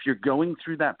 And if you're going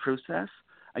through that process,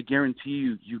 I guarantee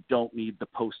you, you don't need the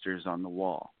posters on the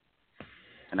wall.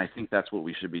 And I think that's what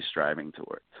we should be striving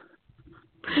towards.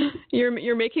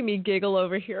 You're making me giggle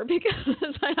over here because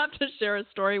I have to share a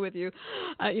story with you.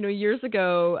 Years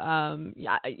ago,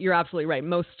 you're absolutely right.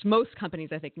 Most companies,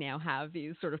 I think, now have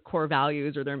these sort of core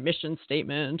values or their mission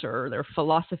statement or their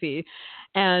philosophy.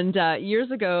 And years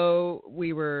ago,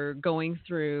 we were going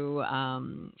through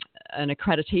an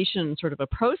accreditation sort of a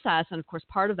process. And of course,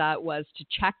 part of that was to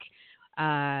check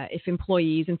if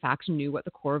employees, in fact, knew what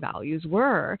the core values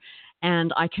were.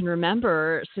 And I can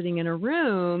remember sitting in a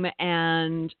room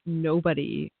and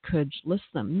nobody could list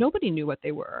them. Nobody knew what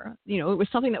they were. You know, it was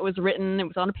something that was written, it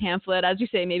was on a pamphlet, as you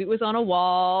say, maybe it was on a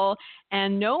wall,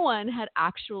 and no one had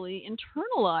actually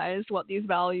internalized what these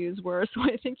values were. So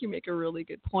I think you make a really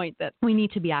good point that we need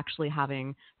to be actually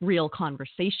having real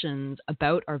conversations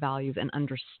about our values and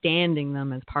understanding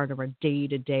them as part of our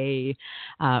day-to-day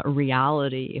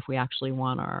reality if we actually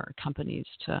want our companies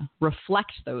to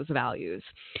reflect those values.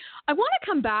 I want to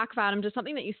come back, Vadim, to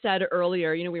something that you said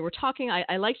earlier. You know, we were talking,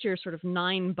 I liked your sort of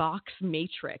 9-box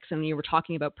matrix, and you were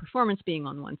talking about performance being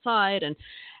on one side, and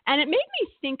it made me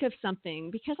think of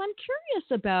something because I'm curious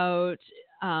about,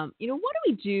 what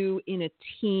do we do in a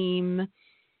team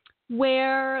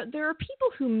where there are people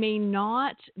who may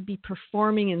not be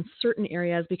performing in certain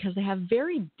areas because they have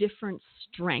very different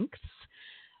strengths,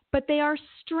 but they are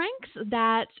strengths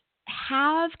that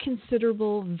have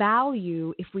considerable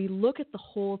value if we look at the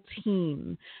whole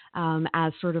team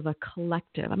as sort of a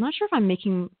collective. I'm not sure if I'm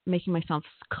making myself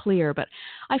clear, but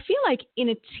I feel like in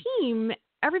a team,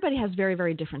 everybody has very,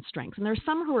 very different strengths. And there's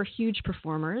some who are huge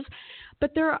performers,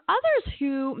 but there are others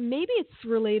who maybe it's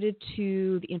related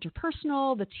to the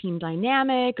interpersonal, the team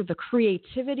dynamic, the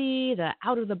creativity, the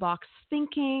out-of-the-box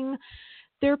thinking.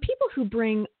 There are people who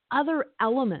bring other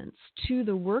elements to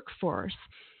the workforce.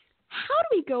 How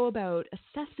do we go about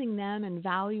assessing them and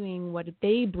valuing what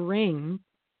they bring?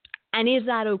 And is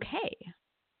that okay?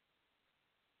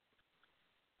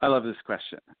 I love this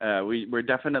question. We're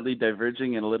definitely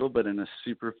diverging in a little bit in a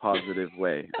super positive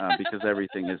way because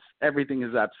everything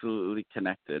is absolutely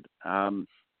connected.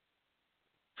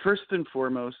 First and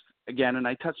foremost, again, and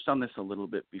I touched on this a little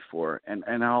bit before, and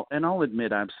I'll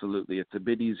admit absolutely it's a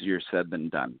bit easier said than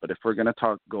done. But if we're going to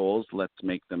talk goals, let's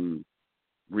make them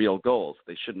real goals.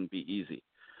 They shouldn't be easy.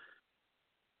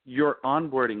 Your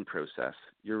onboarding process,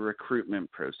 your recruitment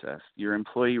process, your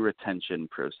employee retention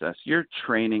process, your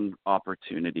training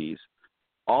opportunities,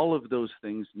 all of those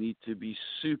things need to be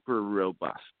super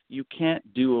robust. You can't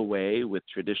do away with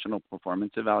traditional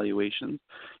performance evaluations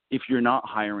if you're not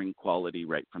hiring quality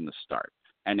right from the start,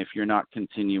 and if you're not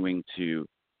continuing to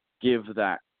give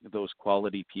those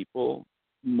quality people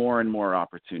more and more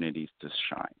opportunities to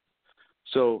shine.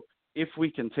 So if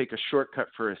we can take a shortcut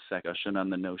for a second on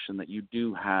the notion that you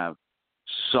do have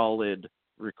solid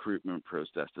recruitment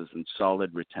processes and solid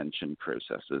retention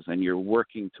processes, and you're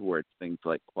working towards things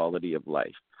like quality of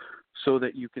life, so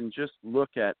that you can just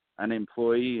look at an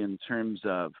employee in terms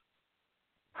of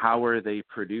how are they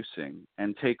producing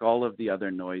and take all of the other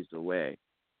noise away,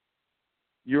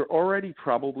 you're already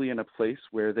probably in a place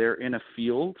where they're in a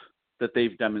field that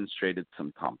they've demonstrated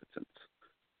some competence.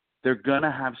 They're going to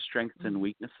have strengths and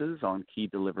weaknesses on key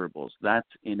deliverables. That's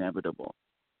inevitable.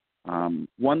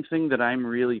 One thing that I'm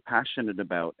really passionate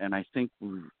about, and I think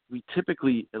we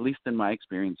typically, at least in my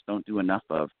experience, don't do enough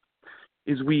of,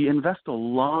 is we invest a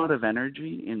lot of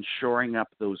energy in shoring up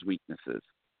those weaknesses.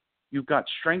 you've got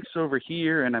strengths over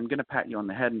here, and I'm going to pat you on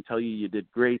the head and tell you did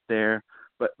great there,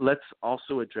 but let's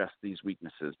also address these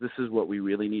weaknesses. This is what we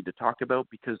really need to talk about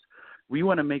because we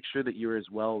want to make sure that you're as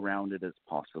well-rounded as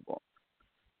possible.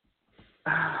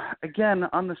 Again,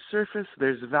 on the surface,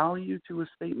 there's value to a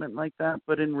statement like that,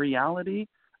 but in reality,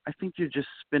 I think you're just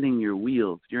spinning your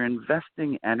wheels. You're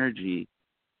investing energy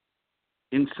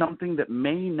in something that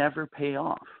may never pay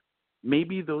off.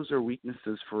 Maybe those are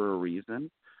weaknesses for a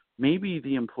reason. Maybe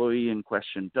the employee in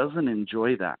question doesn't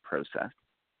enjoy that process.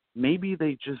 Maybe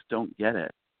they just don't get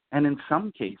it. And in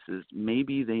some cases,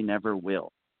 maybe they never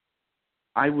will.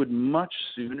 I would much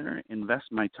sooner invest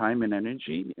my time and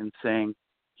energy in saying,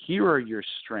 here are your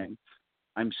strengths.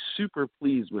 I'm super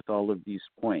pleased with all of these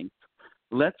points.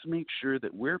 Let's make sure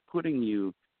that we're putting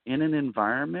you in an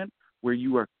environment where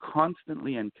you are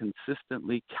constantly and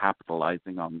consistently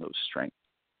capitalizing on those strengths.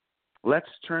 Let's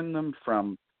turn them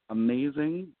from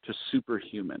amazing to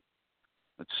superhuman.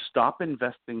 Let's stop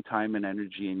investing time and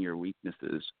energy in your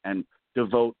weaknesses and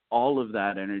devote all of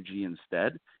that energy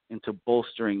instead into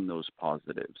bolstering those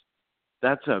positives.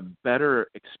 That's a better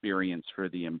experience for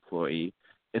the employee.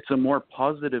 It's a more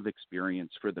positive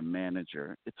experience for the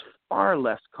manager. It's far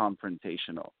less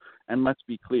confrontational. And let's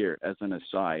be clear, as an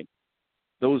aside,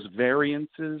 those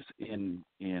variances in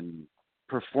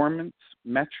performance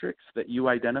metrics that you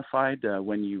identified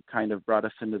when you kind of brought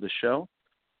us into the show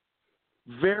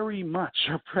very much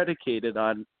are predicated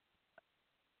on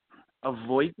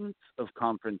avoidance of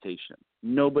confrontation.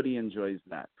 Nobody enjoys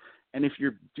that. And if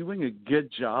you're doing a good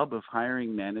job of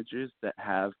hiring managers that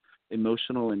have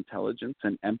emotional intelligence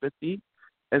and empathy,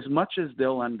 as much as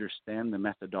they'll understand the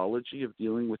methodology of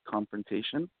dealing with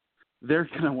confrontation, they're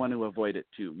going to want to avoid it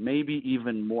too, maybe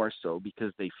even more so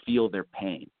because they feel their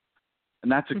pain.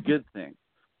 And that's a good thing.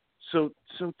 So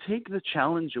take the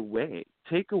challenge away.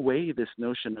 Take away this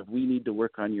notion of we need to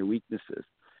work on your weaknesses.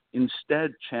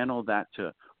 Instead, channel that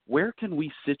to where can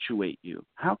we situate you?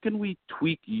 How can we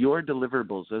tweak your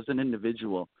deliverables as an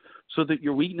individual so that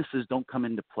your weaknesses don't come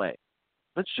into play?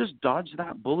 Let's just dodge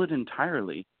that bullet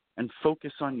entirely and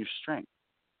focus on your strength.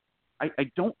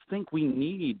 I don't think we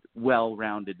need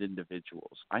well-rounded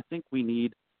individuals. I think we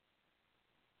need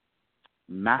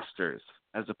masters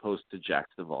as opposed to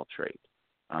jacks of all trades.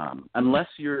 Unless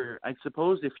I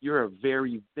suppose if you're a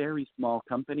very, very small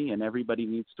company and everybody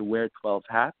needs to wear 12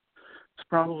 hats, it's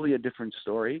probably a different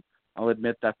story. I'll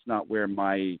admit that's not where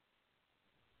my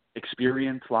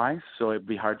experience lies, so it'd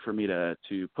be hard for me to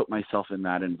put myself in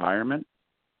that environment.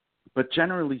 But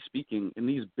generally speaking, in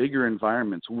these bigger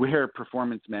environments where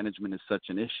performance management is such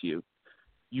an issue,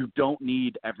 you don't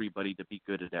need everybody to be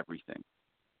good at everything.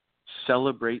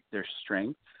 Celebrate their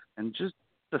strengths and just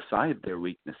decide their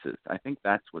weaknesses. I think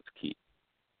that's what's key.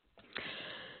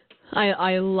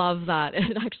 I love that.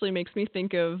 It actually makes me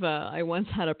think of, I once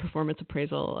had a performance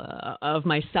appraisal of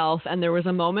myself, and there was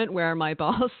a moment where my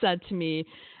boss said to me,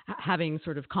 having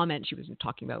sort of comment, she was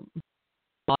talking about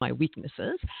my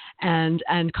weaknesses, and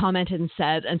commented and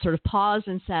said, and sort of paused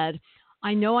and said,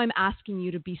 I know I'm asking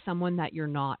you to be someone that you're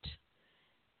not.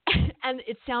 And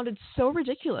it sounded so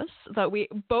ridiculous that we,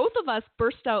 both of us,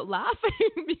 burst out laughing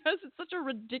because it's such a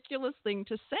ridiculous thing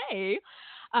to say.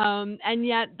 And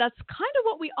yet that's kind of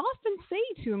what we often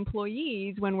say to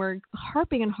employees when we're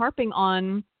harping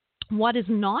on what is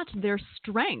not their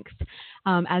strength.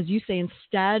 As you say,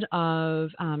 instead of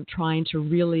trying to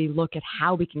really look at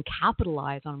how we can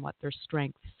capitalize on what their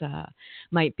strengths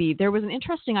might be. There was an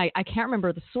interesting, I can't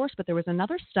remember the source, but there was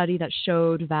another study that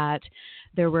showed that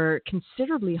there were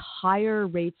considerably higher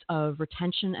rates of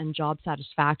retention and job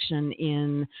satisfaction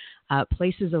in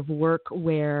places of work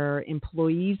where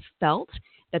employees felt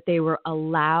that they were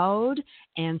allowed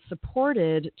and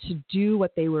supported to do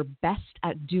what they were best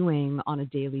at doing on a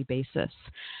daily basis,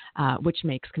 which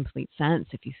makes complete sense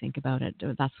if you think about it.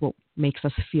 That's what makes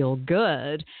us feel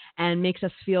good and makes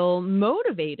us feel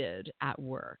motivated at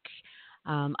work.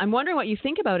 I'm wondering what you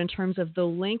think about in terms of the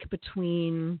link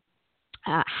between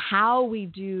how we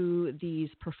do these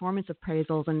performance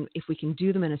appraisals and if we can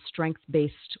do them in a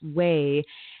strength-based way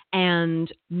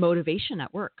and motivation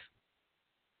at work.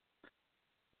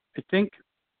 I think,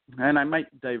 and I might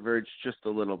diverge just a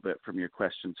little bit from your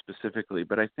question specifically,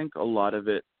 but I think a lot of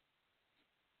it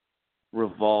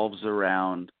revolves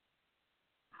around,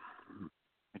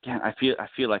 again, I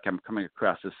feel like I'm coming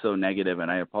across as so negative,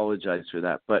 and I apologize for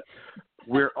that, but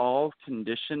we're all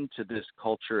conditioned to this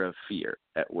culture of fear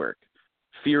at work.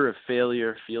 Fear of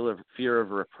failure, fear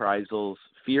of reprisals,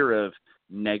 fear of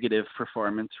negative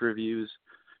performance reviews.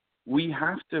 We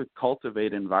have to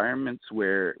cultivate environments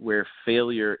where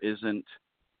failure isn't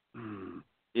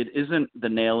It isn't the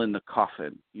nail in the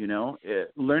coffin,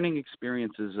 learning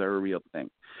experiences are a real thing.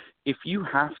 If you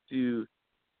have to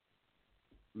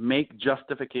make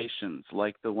justifications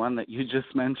like the one that you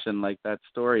just mentioned, like that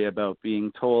story about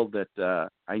being told that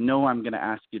I know I'm going to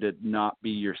ask you to not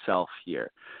be yourself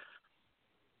here.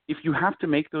 If you have to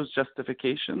make those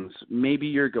justifications, maybe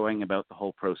you're going about the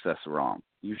whole process wrong.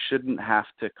 You shouldn't have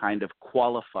to kind of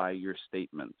qualify your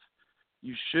statements.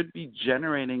 You should be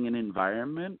generating an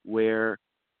environment where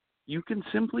you can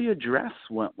simply address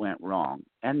what went wrong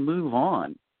and move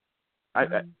on.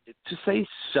 To say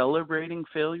celebrating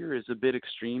failure is a bit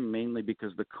extreme, mainly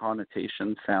because the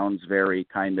connotation sounds very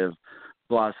kind of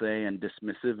blasé and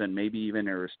dismissive and maybe even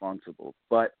irresponsible.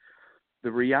 But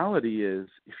the reality is,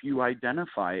 if you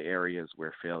identify areas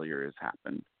where failure has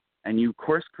happened and you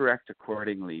course correct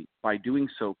accordingly by doing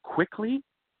so quickly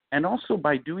and also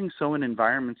by doing so in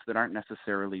environments that aren't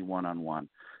necessarily one-on-one,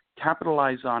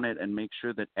 capitalize on it and make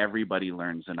sure that everybody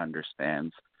learns and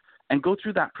understands. And go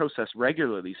through that process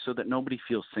regularly so that nobody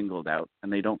feels singled out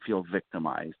and they don't feel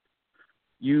victimized.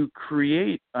 You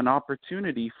create an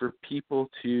opportunity for people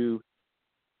to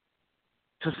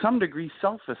some degree,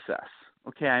 self-assess.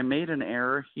 Okay, I made an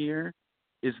error here.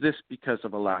 Is this because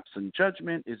of a lapse in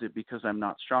judgment? Is it because I'm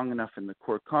not strong enough in the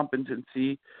core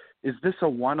competency? Is this a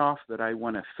one-off that I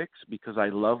want to fix because I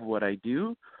love what I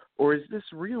do? Or is this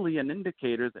really an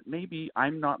indicator that maybe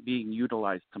I'm not being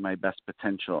utilized to my best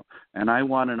potential and I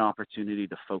want an opportunity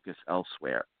to focus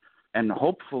elsewhere? And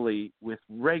hopefully with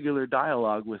regular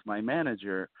dialogue with my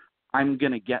manager, I'm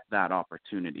going to get that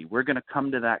opportunity. We're going to come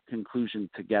to that conclusion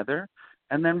together,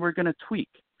 and then we're going to tweak.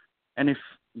 And if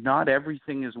not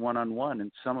everything is one-on-one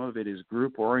and some of it is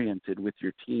group-oriented with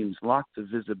your teams, lots of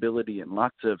visibility and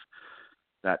lots of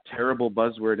that terrible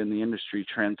buzzword in the industry,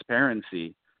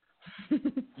 transparency,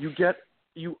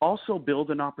 you also build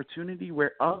an opportunity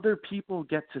where other people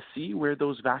get to see where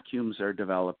those vacuums are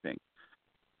developing.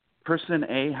 Person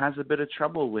A has a bit of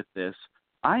trouble with this.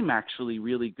 I'm actually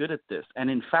really good at this. And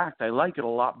in fact, I like it a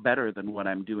lot better than what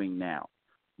I'm doing now.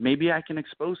 Maybe I can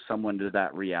expose someone to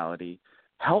that reality,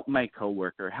 help my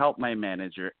coworker, help my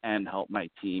manager, and help my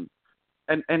team.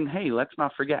 And hey, let's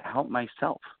not forget, help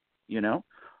myself,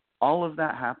 All of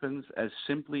that happens as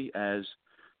simply as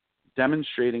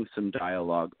demonstrating some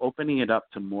dialogue, opening it up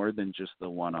to more than just the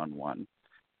one-on-one,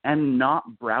 and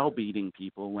not browbeating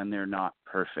people when they're not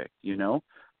perfect,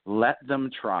 Let them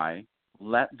try,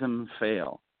 let them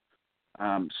fail.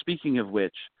 Speaking of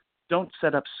which, don't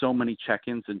set up so many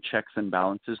check-ins and checks and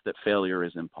balances that failure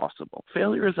is impossible.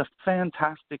 Failure is a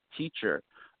fantastic teacher,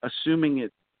 assuming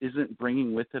it isn't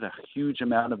bringing with it a huge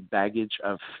amount of baggage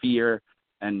of fear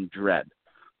and dread.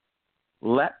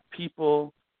 Let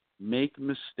people make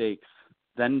mistakes,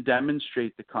 then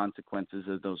demonstrate the consequences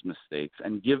of those mistakes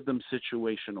and give them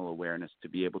situational awareness to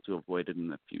be able to avoid it in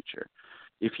the future.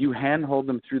 If you handhold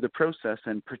them through the process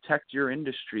and protect your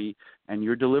industry and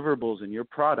your deliverables and your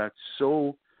products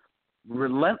so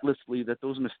relentlessly that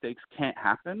those mistakes can't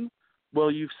happen, well,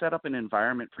 you've set up an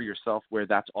environment for yourself where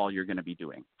that's all you're going to be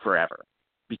doing forever,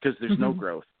 because there's no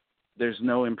growth, there's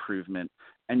no improvement,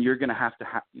 and you're going to have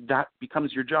that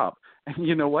becomes your job. And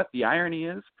you know what? The irony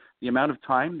is the amount of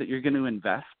time that you're going to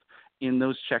invest in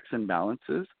those checks and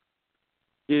balances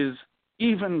is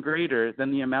even greater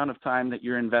than the amount of time that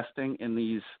you're investing in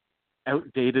these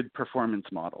outdated performance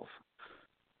models.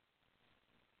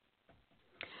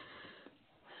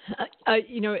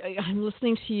 I'm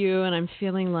listening to you and I'm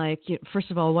feeling like,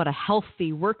 first of all, what a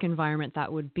healthy work environment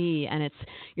that would be. And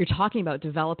you're talking about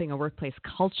developing a workplace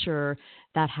culture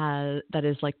that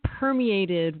is like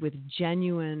permeated with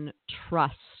genuine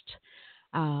trust,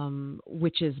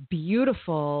 which is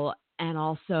beautiful and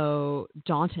also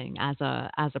daunting as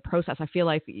a process. I feel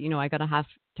like, I got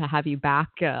to have you back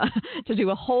to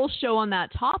do a whole show on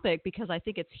that topic, because I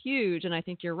think it's huge. And I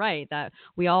think you're right that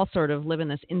we all sort of live in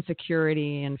this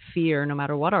insecurity and fear no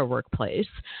matter what our workplace.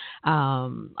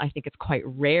 I think it's quite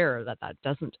rare that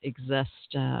doesn't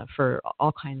exist for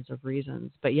all kinds of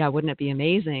reasons. But yeah, wouldn't it be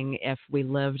amazing if we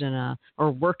lived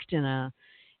or worked in a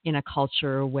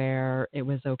culture where it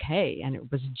was okay and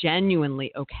it was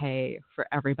genuinely okay for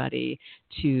everybody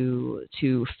to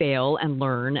fail and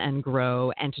learn and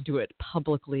grow and to do it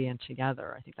publicly and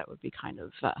together. I think that would be kind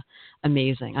of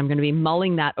amazing. I'm going to be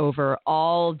mulling that over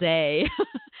all day.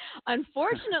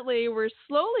 Unfortunately, we're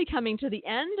slowly coming to the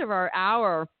end of our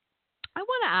hour. I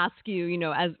want to ask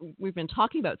you, as we've been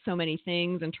talking about so many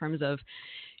things in terms of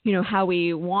how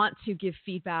we want to give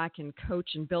feedback and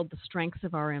coach and build the strengths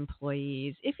of our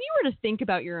employees. If you were to think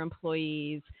about your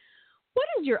employees, what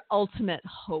is your ultimate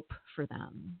hope for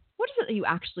them? What is it that you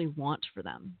actually want for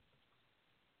them?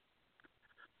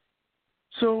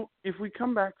 So if we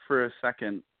come back for a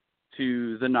second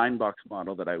to the 9-box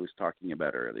model that I was talking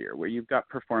about earlier, where you've got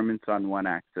performance on one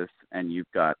axis and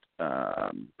you've got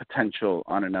potential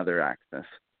on another axis,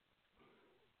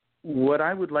 what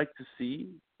I would like to see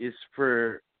is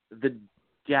for the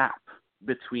gap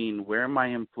between where my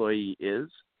employee is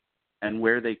and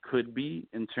where they could be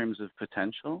in terms of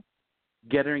potential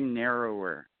getting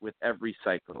narrower with every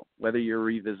cycle, whether you're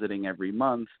revisiting every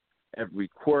month, every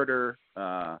quarter,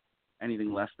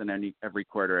 anything less than every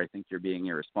quarter, I think you're being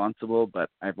irresponsible, but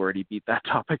I've already beat that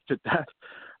topic to death.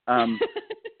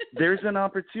 There's an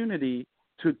opportunity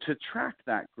to track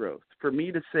that growth, for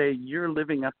me to say you're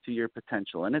living up to your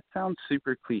potential. And it sounds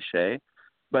super cliche,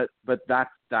 but that's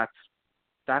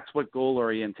what goal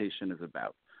orientation is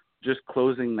about, just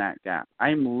closing that gap.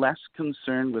 I'm less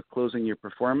concerned with closing your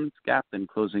performance gap than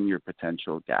closing your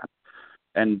potential gap.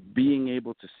 And being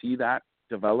able to see that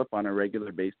develop on a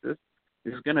regular basis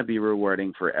is going to be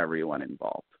rewarding for everyone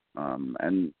involved.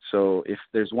 And so if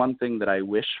there's one thing that I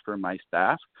wish for my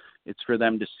staff, it's for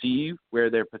them to see where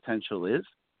their potential is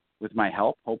with my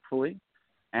help, hopefully,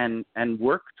 and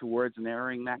work towards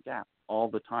narrowing that gap all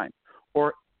the time.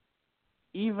 Or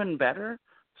even better,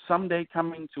 someday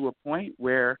coming to a point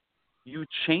where you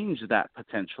change that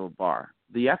potential bar.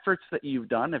 The efforts that you've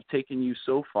done have taken you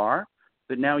so far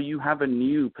that now you have a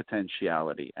new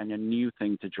potentiality and a new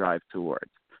thing to drive towards.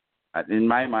 In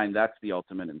my mind, that's the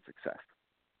ultimate in success.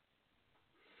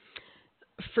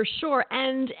 For sure,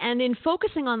 and in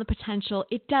focusing on the potential,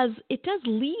 it does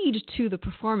lead to the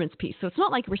performance piece. So it's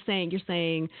not like you're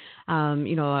saying,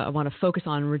 I want to focus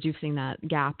on reducing that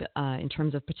gap in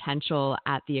terms of potential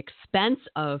at the expense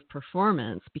of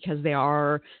performance, because they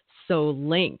are so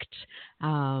linked.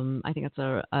 I think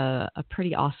that's a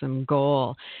pretty awesome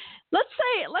goal. Let's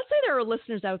say there are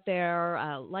listeners out there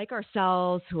like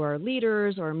ourselves who are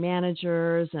leaders or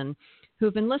managers and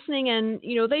who've been listening, and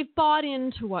they've bought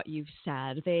into what you've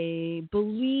said. They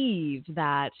believe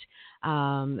that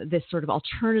this sort of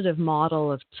alternative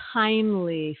model of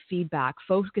timely feedback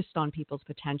focused on people's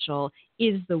potential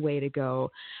is the way to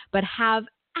go, but have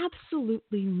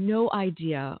absolutely no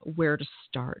idea where to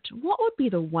start. What would be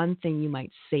the one thing you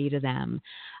might say to them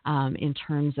in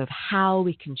terms of how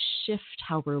we can shift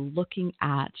how we're looking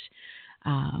at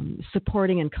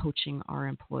supporting and coaching our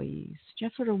employees? Do you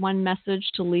have sort of one message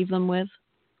to leave them with?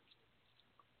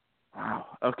 Wow.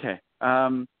 Okay.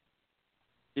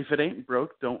 If it ain't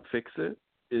broke, don't fix it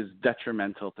is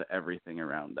detrimental to everything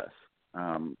around us.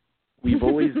 We've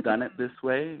always done it this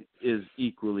way is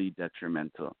equally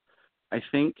detrimental. I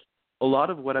think a lot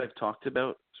of what I've talked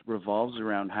about revolves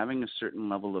around having a certain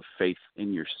level of faith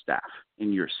in your staff,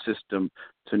 in your system,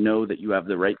 to know that you have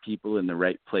the right people in the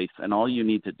right place, and all you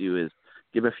need to do is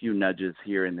give a few nudges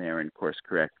here and there and course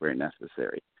correct where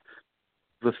necessary.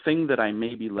 The thing that I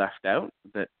maybe left out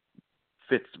that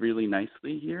fits really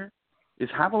nicely here is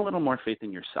have a little more faith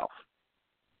in yourself.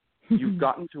 You've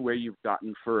gotten to where you've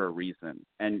gotten for a reason,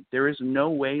 and there is no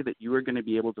way that you are going to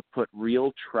be able to put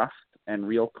real trust and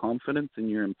real confidence in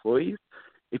your employees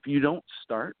if you don't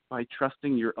start by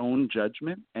trusting your own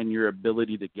judgment and your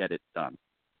ability to get it done.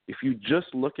 If you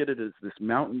just look at it as this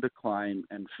mountain to climb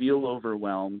and feel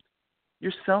overwhelmed,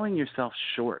 you're selling yourself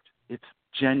short. It's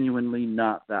genuinely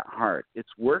not that hard. It's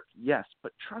work, yes,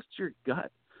 but trust your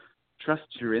gut, trust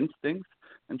your instincts,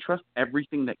 and trust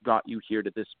everything that got you here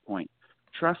to this point.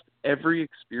 Trust every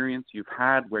experience you've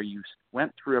had where you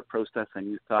went through a process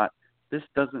and you thought, this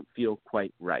doesn't feel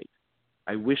quite right.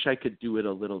 I wish I could do it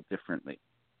a little differently.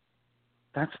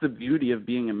 That's the beauty of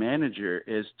being a manager,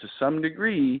 is to some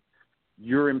degree,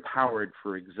 you're empowered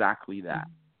for exactly that.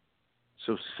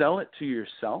 So sell it to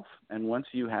yourself, and once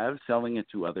you have, selling it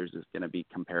to others is going to be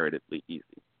comparatively easy.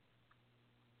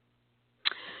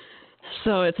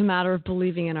 So it's a matter of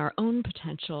believing in our own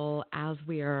potential as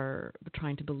we are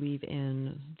trying to believe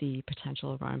in the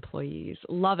potential of our employees.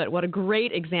 Love it. What a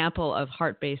great example of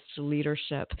heart-based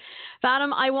leadership.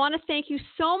 Vadim, I want to thank you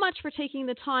so much for taking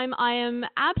the time. I am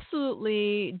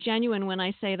absolutely genuine when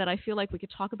I say that I feel like we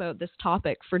could talk about this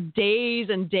topic for days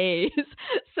and days.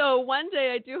 So one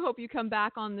day I do hope you come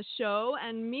back on the show.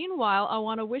 And meanwhile, I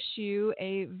want to wish you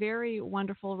a very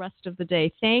wonderful rest of the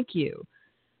day. Thank you.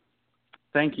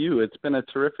 Thank you. It's been a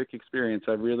terrific experience.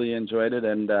 I've really enjoyed it,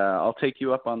 and I'll take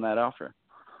you up on that offer.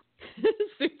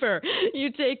 Super.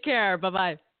 You take care.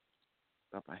 Bye-bye.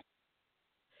 Bye-bye.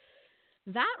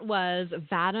 That was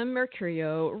Vadim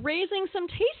Mercurio raising some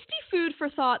tasty food for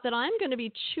thought that I'm going to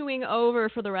be chewing over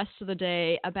for the rest of the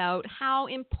day about how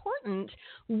important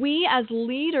we as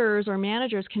leaders or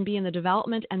managers can be in the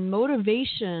development and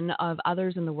motivation of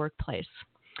others in the workplace.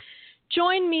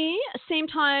 Join me, same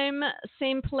time,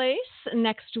 same place,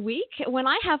 next week when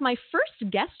I have my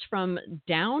first guest from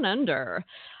Down Under.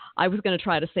 I was going to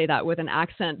try to say that with an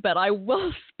accent, but I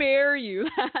will spare you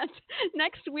that.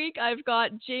 Next week, I've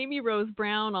got Jamie Rose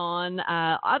Brown on,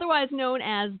 otherwise known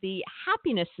as the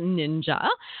Happiness Ninja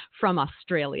from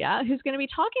Australia, who's going to be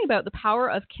talking about the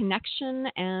power of connection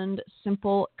and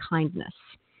simple kindness.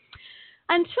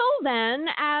 Until then,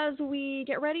 as we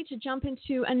get ready to jump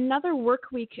into another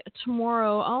work week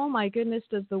tomorrow, oh my goodness,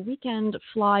 does the weekend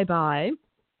fly by.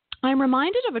 I'm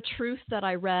reminded of a truth that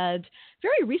I read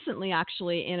very recently,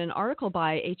 actually, in an article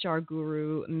by HR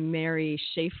guru Mary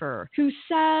Schaefer, who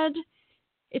said,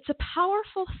 "It's a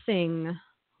powerful thing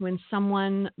when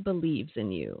someone believes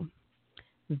in you."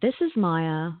 This is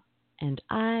Maya, and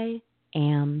I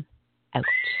am out.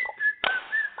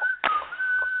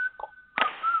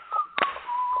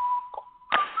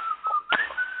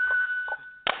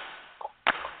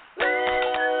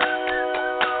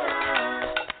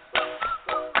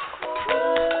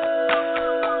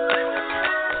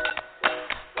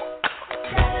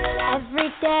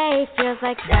 Feels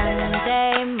like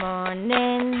Sunday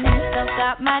morning. Still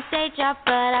got my day job,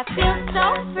 but I feel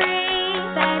so free.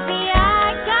 Baby,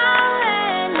 I go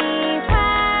anywhere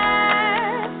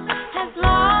as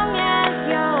long as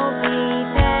you'll be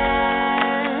there.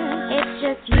 It's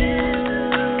just you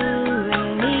and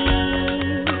me.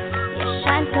 You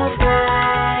shine so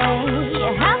bright. You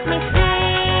help me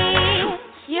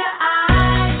see your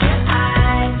eyes, your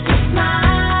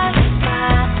smile,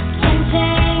 can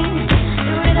change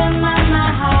the rhythm of my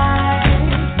heart.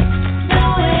 The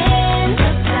wind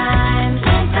of time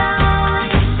shines on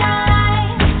your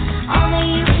shine. Only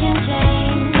you can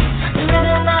change the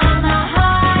rhythm of my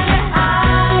heart. Your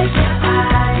eyes,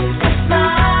 your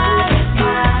smile,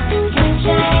 can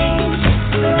change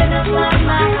the rhythm of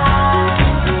my heart.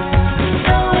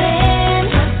 The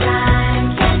wind of time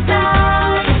shines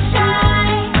on your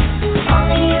shine.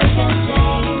 Only you can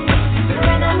change the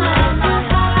rhythm of my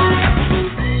heart.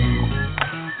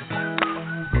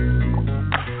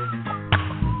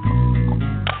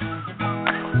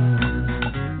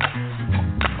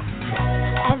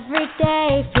 Every day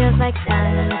feels like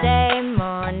Sunday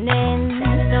morning.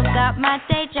 Still got my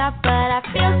day job, but I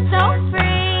feel so free.